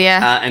thing. Oh,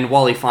 yeah. And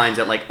Wally finds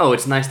that, like,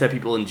 it's nice that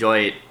people enjoy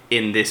it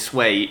in this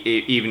way,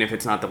 even if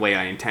it's not the way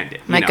I intend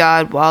it. My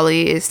God,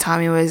 Wally is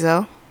Tommy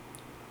Wiseau.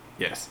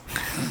 Yes.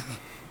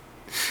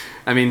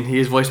 I mean, he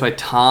is voiced by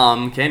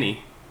Tom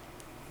Kenny.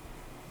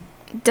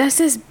 This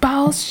is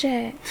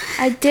bullshit.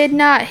 I did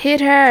not hit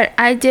her.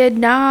 I did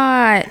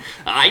not.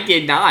 I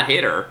did not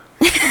hit her.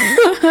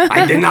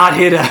 I did not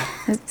hit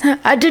her.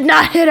 I did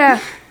not hit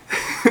her.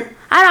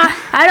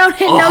 I don't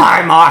hit no.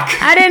 Hi,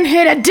 Mock. I didn't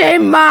hit a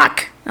damn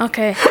Mock.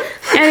 Okay.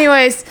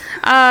 Anyways,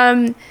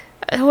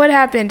 what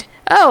happened?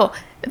 Oh,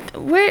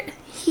 where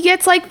he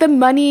gets like the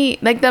money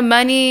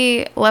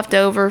left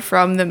over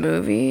from the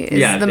movie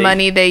is the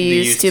money they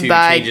used to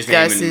buy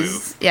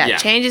Gus's.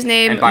 Change his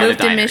name, move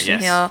to Mission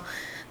Hill.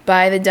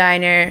 By the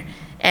diner,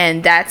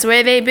 and that's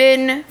where they've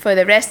been for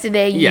the rest of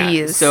their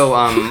years. So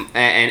and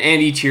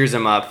Andy cheers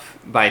him up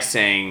by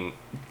saying,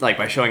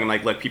 by showing him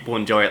look, people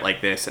enjoy it like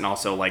this, and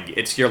also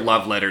it's your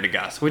love letter to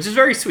Gus, which is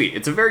very sweet.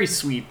 It's a very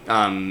sweet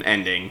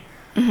ending,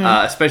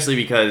 especially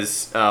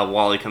because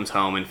Wally comes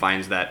home and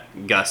finds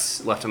that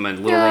Gus left him a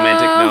little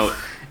romantic note,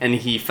 and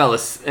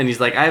and he's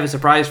like, I have a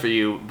surprise for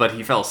you, but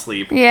he fell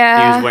asleep.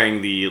 Yeah. He was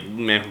wearing the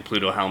Man from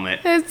Pluto helmet.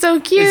 It's so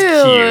cute.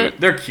 It's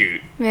cute. They're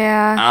cute.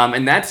 Yeah.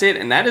 And that's it,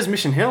 and that is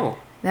Mission Hill.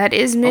 That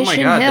is Mission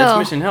Hill. Oh my God, that's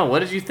Mission Hill. What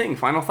did you think?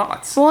 Final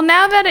thoughts? Well,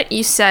 now that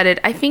you said it,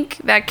 I think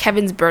that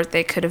Kevin's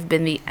birthday could have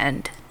been the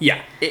end.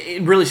 Yeah,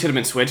 it really should have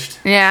been switched.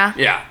 Yeah.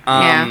 Yeah.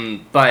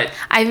 But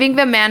I think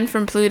The Man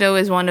from Pluto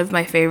is one of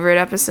my favorite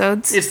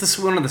episodes. It's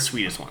one of the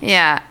sweetest ones.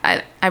 Yeah,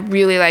 I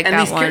really like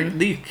that one. And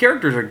these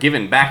characters are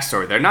given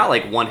backstory. They're not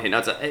like one hit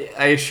nuts.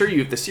 I assure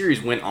you, if the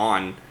series went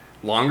on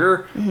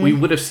longer, we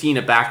would have seen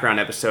a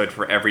background episode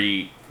for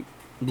every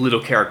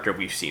little character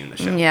we've seen in the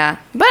show. Yeah,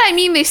 but I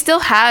mean, they still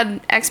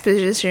had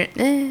exposition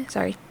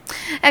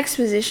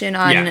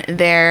on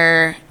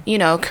their,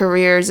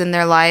 careers in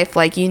their life.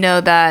 Like,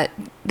 that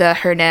the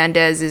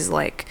Hernandez is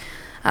like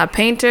a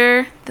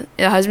painter,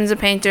 the husband's a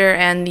painter,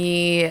 and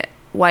the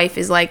wife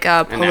is like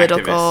a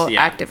political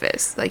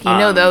activist. Like,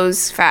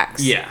 those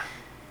facts. Yeah.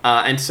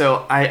 And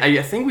so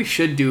I think we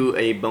should do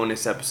a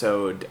bonus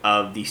episode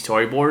of the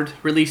storyboard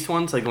released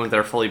ones, like the ones that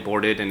are fully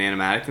boarded and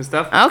animatic and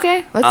stuff.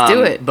 Okay, let's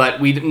do it.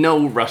 But we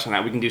no rush on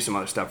that. We can do some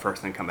other stuff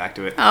first and then come back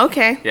to it.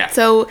 Okay. Yeah.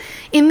 So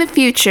in the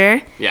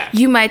future, yeah,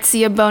 you might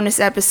see a bonus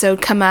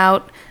episode come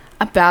out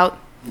about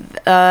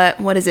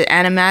what is it,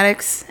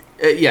 animatics?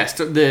 Yes.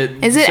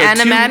 Is it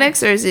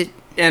animatics or is it?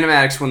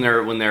 Animatics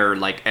when they're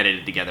like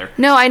edited together.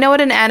 No, I know what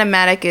an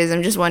animatic is.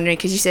 I'm just wondering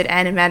because you said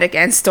animatic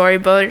and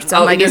storyboard. So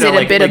I'm like, is it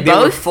a bit of both?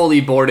 They were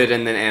fully boarded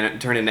and then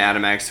turned into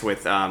animatics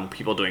with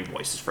people doing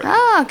voices for them.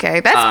 Oh,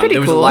 okay, that's pretty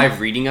cool. There was a live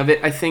reading of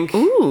it, I think.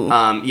 Ooh.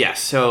 Yeah.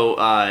 So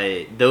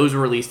those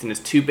were released in as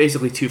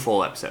basically two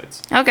full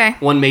episodes. Okay.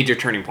 One major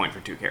turning point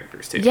for two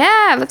characters too.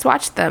 Yeah, let's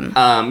watch them.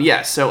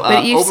 Yeah. So.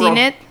 But you've seen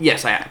it?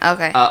 Yes, I have.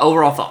 Okay.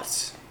 Overall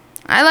thoughts.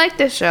 I like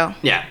this show.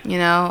 Yeah. You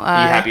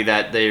happy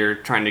that they're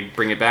trying to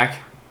bring it back?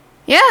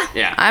 Yeah.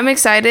 Yeah. I'm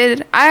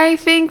excited. I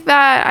think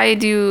that I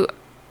do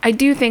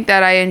think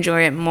that I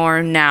enjoy it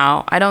more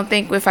now. I don't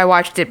think if I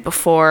watched it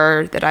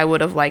before that I would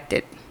have liked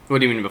it.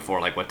 What do you mean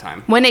before? Like what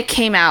time? When it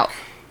came out.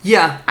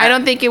 Yeah. I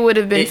don't think it would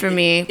have been for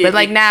me, but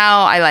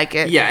now I like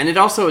it. Yeah, and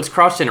it's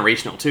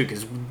cross-generational too,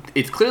 because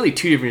it's clearly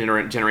two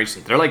different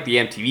generations. They're like the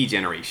MTV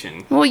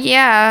generation. Well,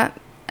 yeah.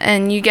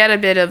 And you get a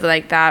bit of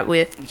like that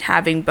with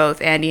having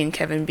both Andy and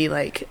Kevin be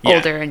like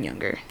older and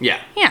younger.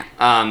 Yeah. Yeah.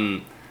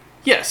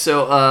 Yeah,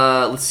 so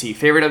let's see.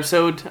 Favorite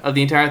episode of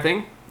the entire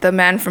thing? The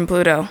Man from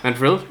Pluto. Man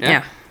from Pluto?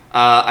 Yeah.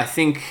 I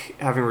think,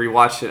 having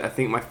rewatched it, I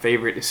think my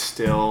favorite is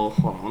still...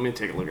 Hold on, let me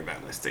take a look at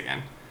that list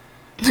again.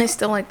 I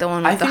still like the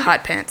one with the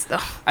hot pants, though.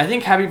 I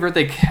think Happy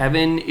Birthday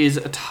Kevin is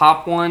a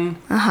top one.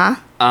 Uh-huh.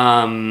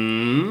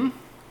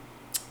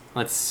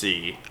 Let's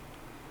see.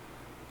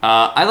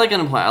 I like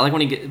Unemployed. I like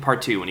when he gets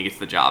part 2 when he gets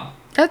the job.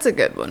 That's a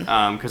good one.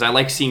 Because I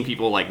like seeing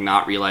people like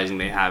not realizing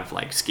they have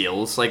like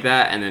skills like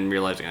that, and then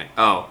realizing like,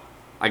 oh,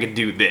 I could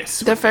do this.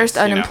 The first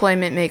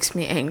unemployment makes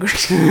me angry.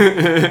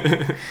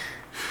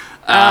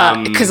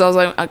 Because I was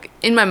like,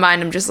 in my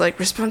mind, I'm just like,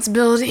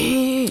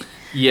 responsibility.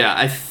 Yeah,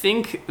 I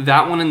think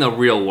that one and The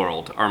Real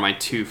World are my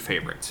two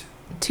favorites.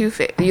 You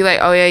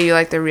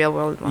like the Real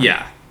World one.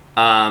 Yeah.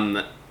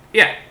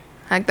 Yeah.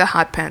 I like the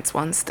hot pants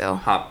one still.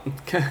 What's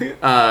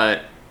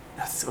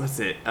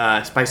it?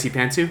 Spicy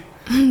Pantsu?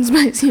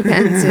 Spicy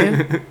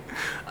Pantsu.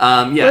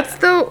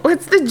 Yeah.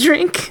 What's the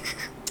drink?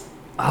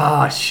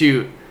 Oh,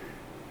 shoot.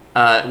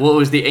 Well, it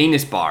was the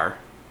Anus Bar.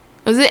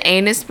 Was it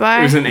Anus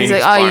Bar? It was an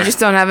Anus Bar. Oh, you just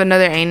don't have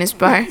another Anus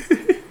Bar?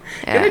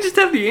 Can I just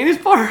have the Anus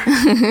Bar?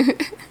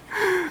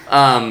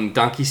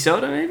 Donkey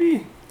Soda,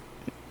 maybe?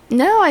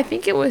 No, I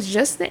think it was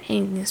just the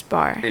Anus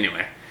Bar.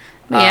 Anyway.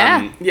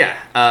 Yeah.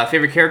 Yeah.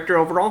 Favorite character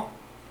overall?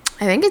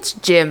 I think it's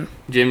Jim.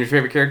 Jim, your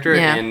favorite character?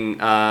 Yeah.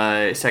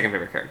 And second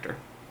favorite character?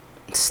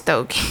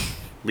 Stokey.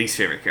 Least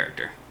favorite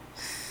character?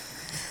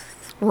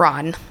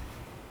 Ron.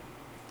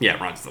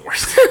 Yeah, Ron's the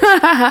worst.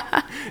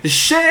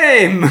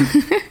 Shame!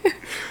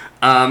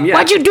 Yeah.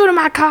 What'd you do to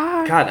my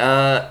car?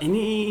 God,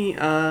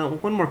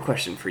 one more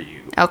question for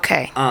you.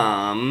 Okay.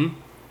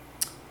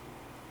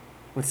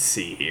 Let's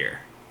see here.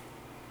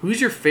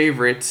 Who's your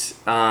favorite,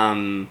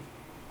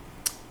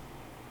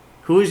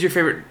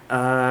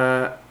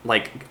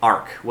 like,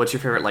 arc? What's your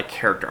favorite, like,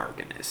 character arc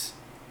in this?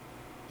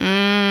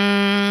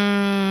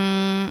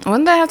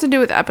 Wouldn't that have to do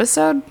with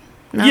episode?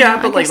 No,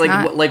 yeah, but what's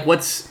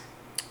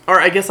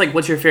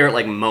your favorite,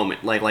 like,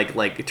 moment?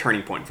 Like a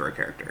turning point for a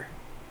character?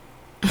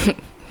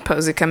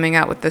 Posey coming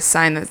out with this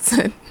sign that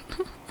said,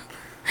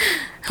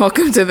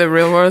 "Welcome to the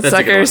real world, That's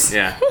suckers."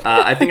 Yeah.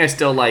 I think I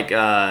still like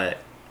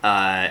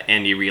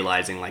Andy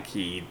realizing like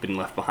he'd been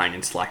left behind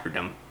in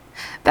slackerdom.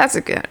 That's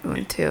a good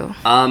one too.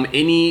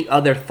 Any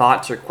other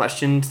thoughts or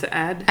questions to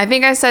add? I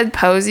think I said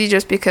Posey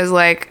just because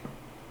I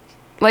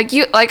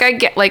get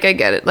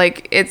it.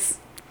 Like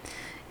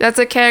that's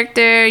a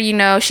character,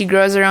 she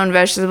grows her own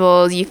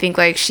vegetables. You think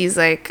like she's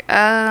like, "Oh,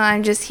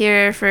 I'm just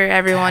here for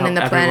everyone in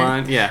the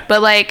planet." Yeah.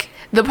 But like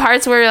the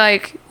parts where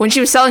like when she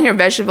was selling her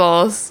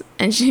vegetables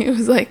and she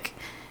was like,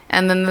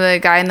 and then the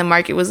guy in the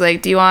market was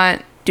like, do you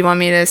want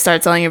me to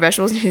start selling your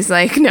vegetables? And she's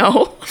like,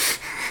 no.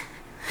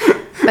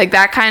 Like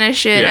that kind of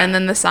shit. Yeah. And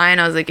then the sign,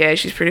 I was like, yeah,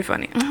 she's pretty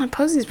funny.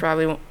 Posey's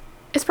probably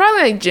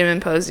like Jim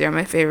and Posey are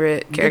my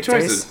favorite characters.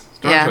 Good choices.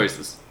 Strong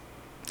choices.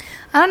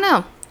 I don't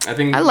know. I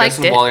think Gus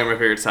and Wally are my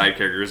favorite side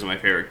characters, and my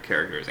favorite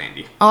character is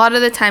Andy. A lot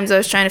of the times I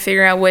was trying to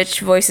figure out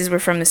which voices were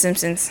from The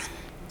Simpsons.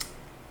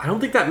 I don't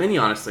think that many,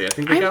 honestly. I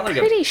think they got like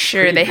pretty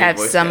sure they have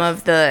some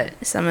of the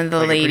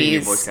like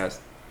ladies. Voice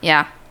cast.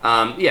 Yeah.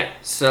 Yeah.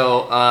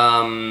 So,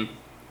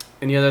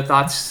 any other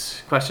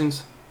thoughts,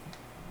 questions?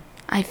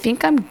 I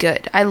think I'm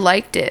good. I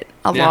liked it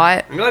a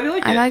lot. I'm glad you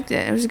liked it. I liked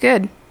it. It was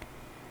good.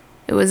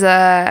 It was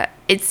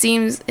It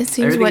seems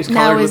Everything's what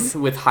now colored is.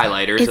 with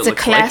highlighters. It's a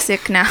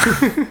classic now.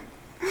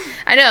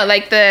 I know,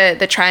 like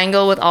the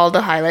triangle with all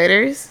the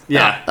highlighters.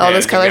 Yeah, all yeah,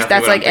 those that's colors. exactly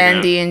That's what I'm like thinking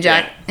Andy of. and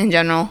Jack in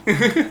general.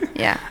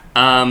 Yeah.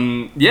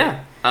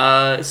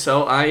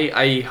 So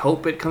I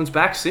hope it comes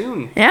back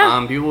soon.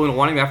 Yeah. People have been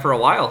wanting that for a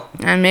while.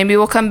 And maybe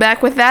we'll come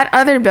back with that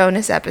other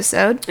bonus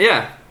episode.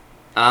 Yeah.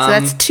 So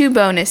that's 2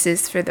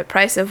 bonuses for the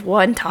price of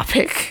 1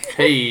 topic.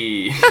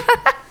 Hey.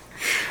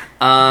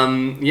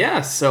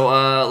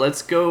 So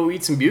let's go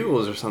eat some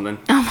bugles or something.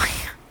 Oh my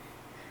god.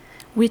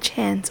 Which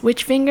hands?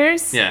 Which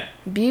fingers? Yeah.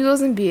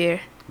 Bugles and beer.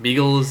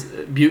 Beagles.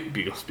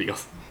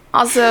 Beagles.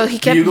 Also, he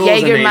kept Bugles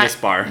and Anus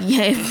Jägermeister. bar.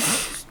 Yeah,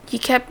 he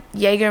kept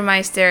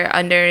Jägermeister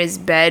under his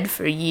bed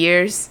for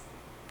years.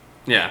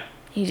 Yeah.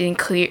 He didn't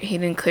clear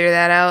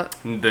that out.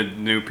 The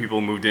new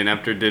people moved in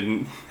after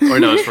didn't, or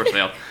no, it's for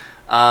sale.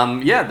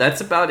 That's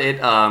about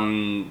it.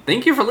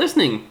 Thank you for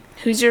listening.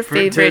 Who's your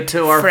favorite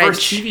to our French?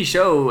 first TV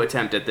show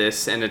attempt at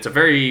this, and it's a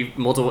very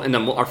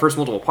our first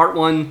multiple part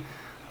one.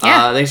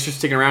 Yeah. Thanks for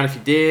sticking around. If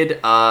you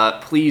did,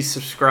 please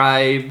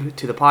subscribe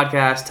to the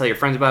podcast, tell your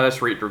friends about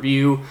us, rate,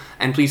 review,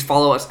 and please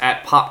follow us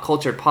at Pop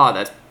Cultured Pod.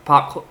 That's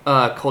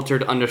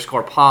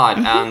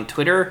cultured_pod on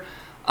Twitter,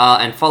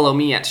 and follow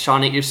me at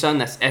Sean 8 Your Son.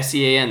 That's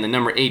SEAN, the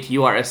number 8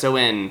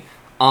 URSON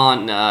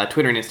on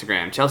Twitter and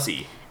Instagram.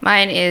 Chelsea.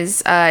 Mine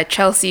is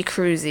Chelsea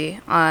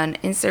Cruzy on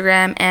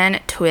Instagram and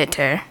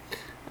Twitter.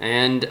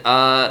 And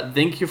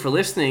thank you for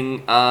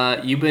listening.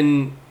 You've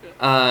been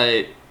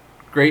great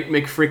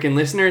McFrickin'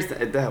 listeners.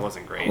 That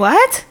wasn't great.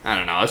 What? I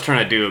don't know. I was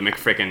trying to do a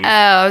McFrickin'. Oh,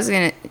 I was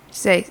gonna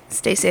say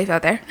stay safe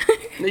out there.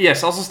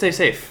 Yes, also stay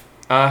safe.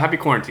 Happy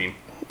quarantine.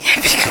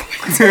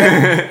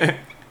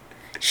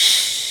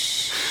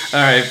 Shh. All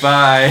right,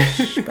 bye.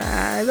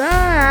 Bye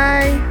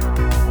bye.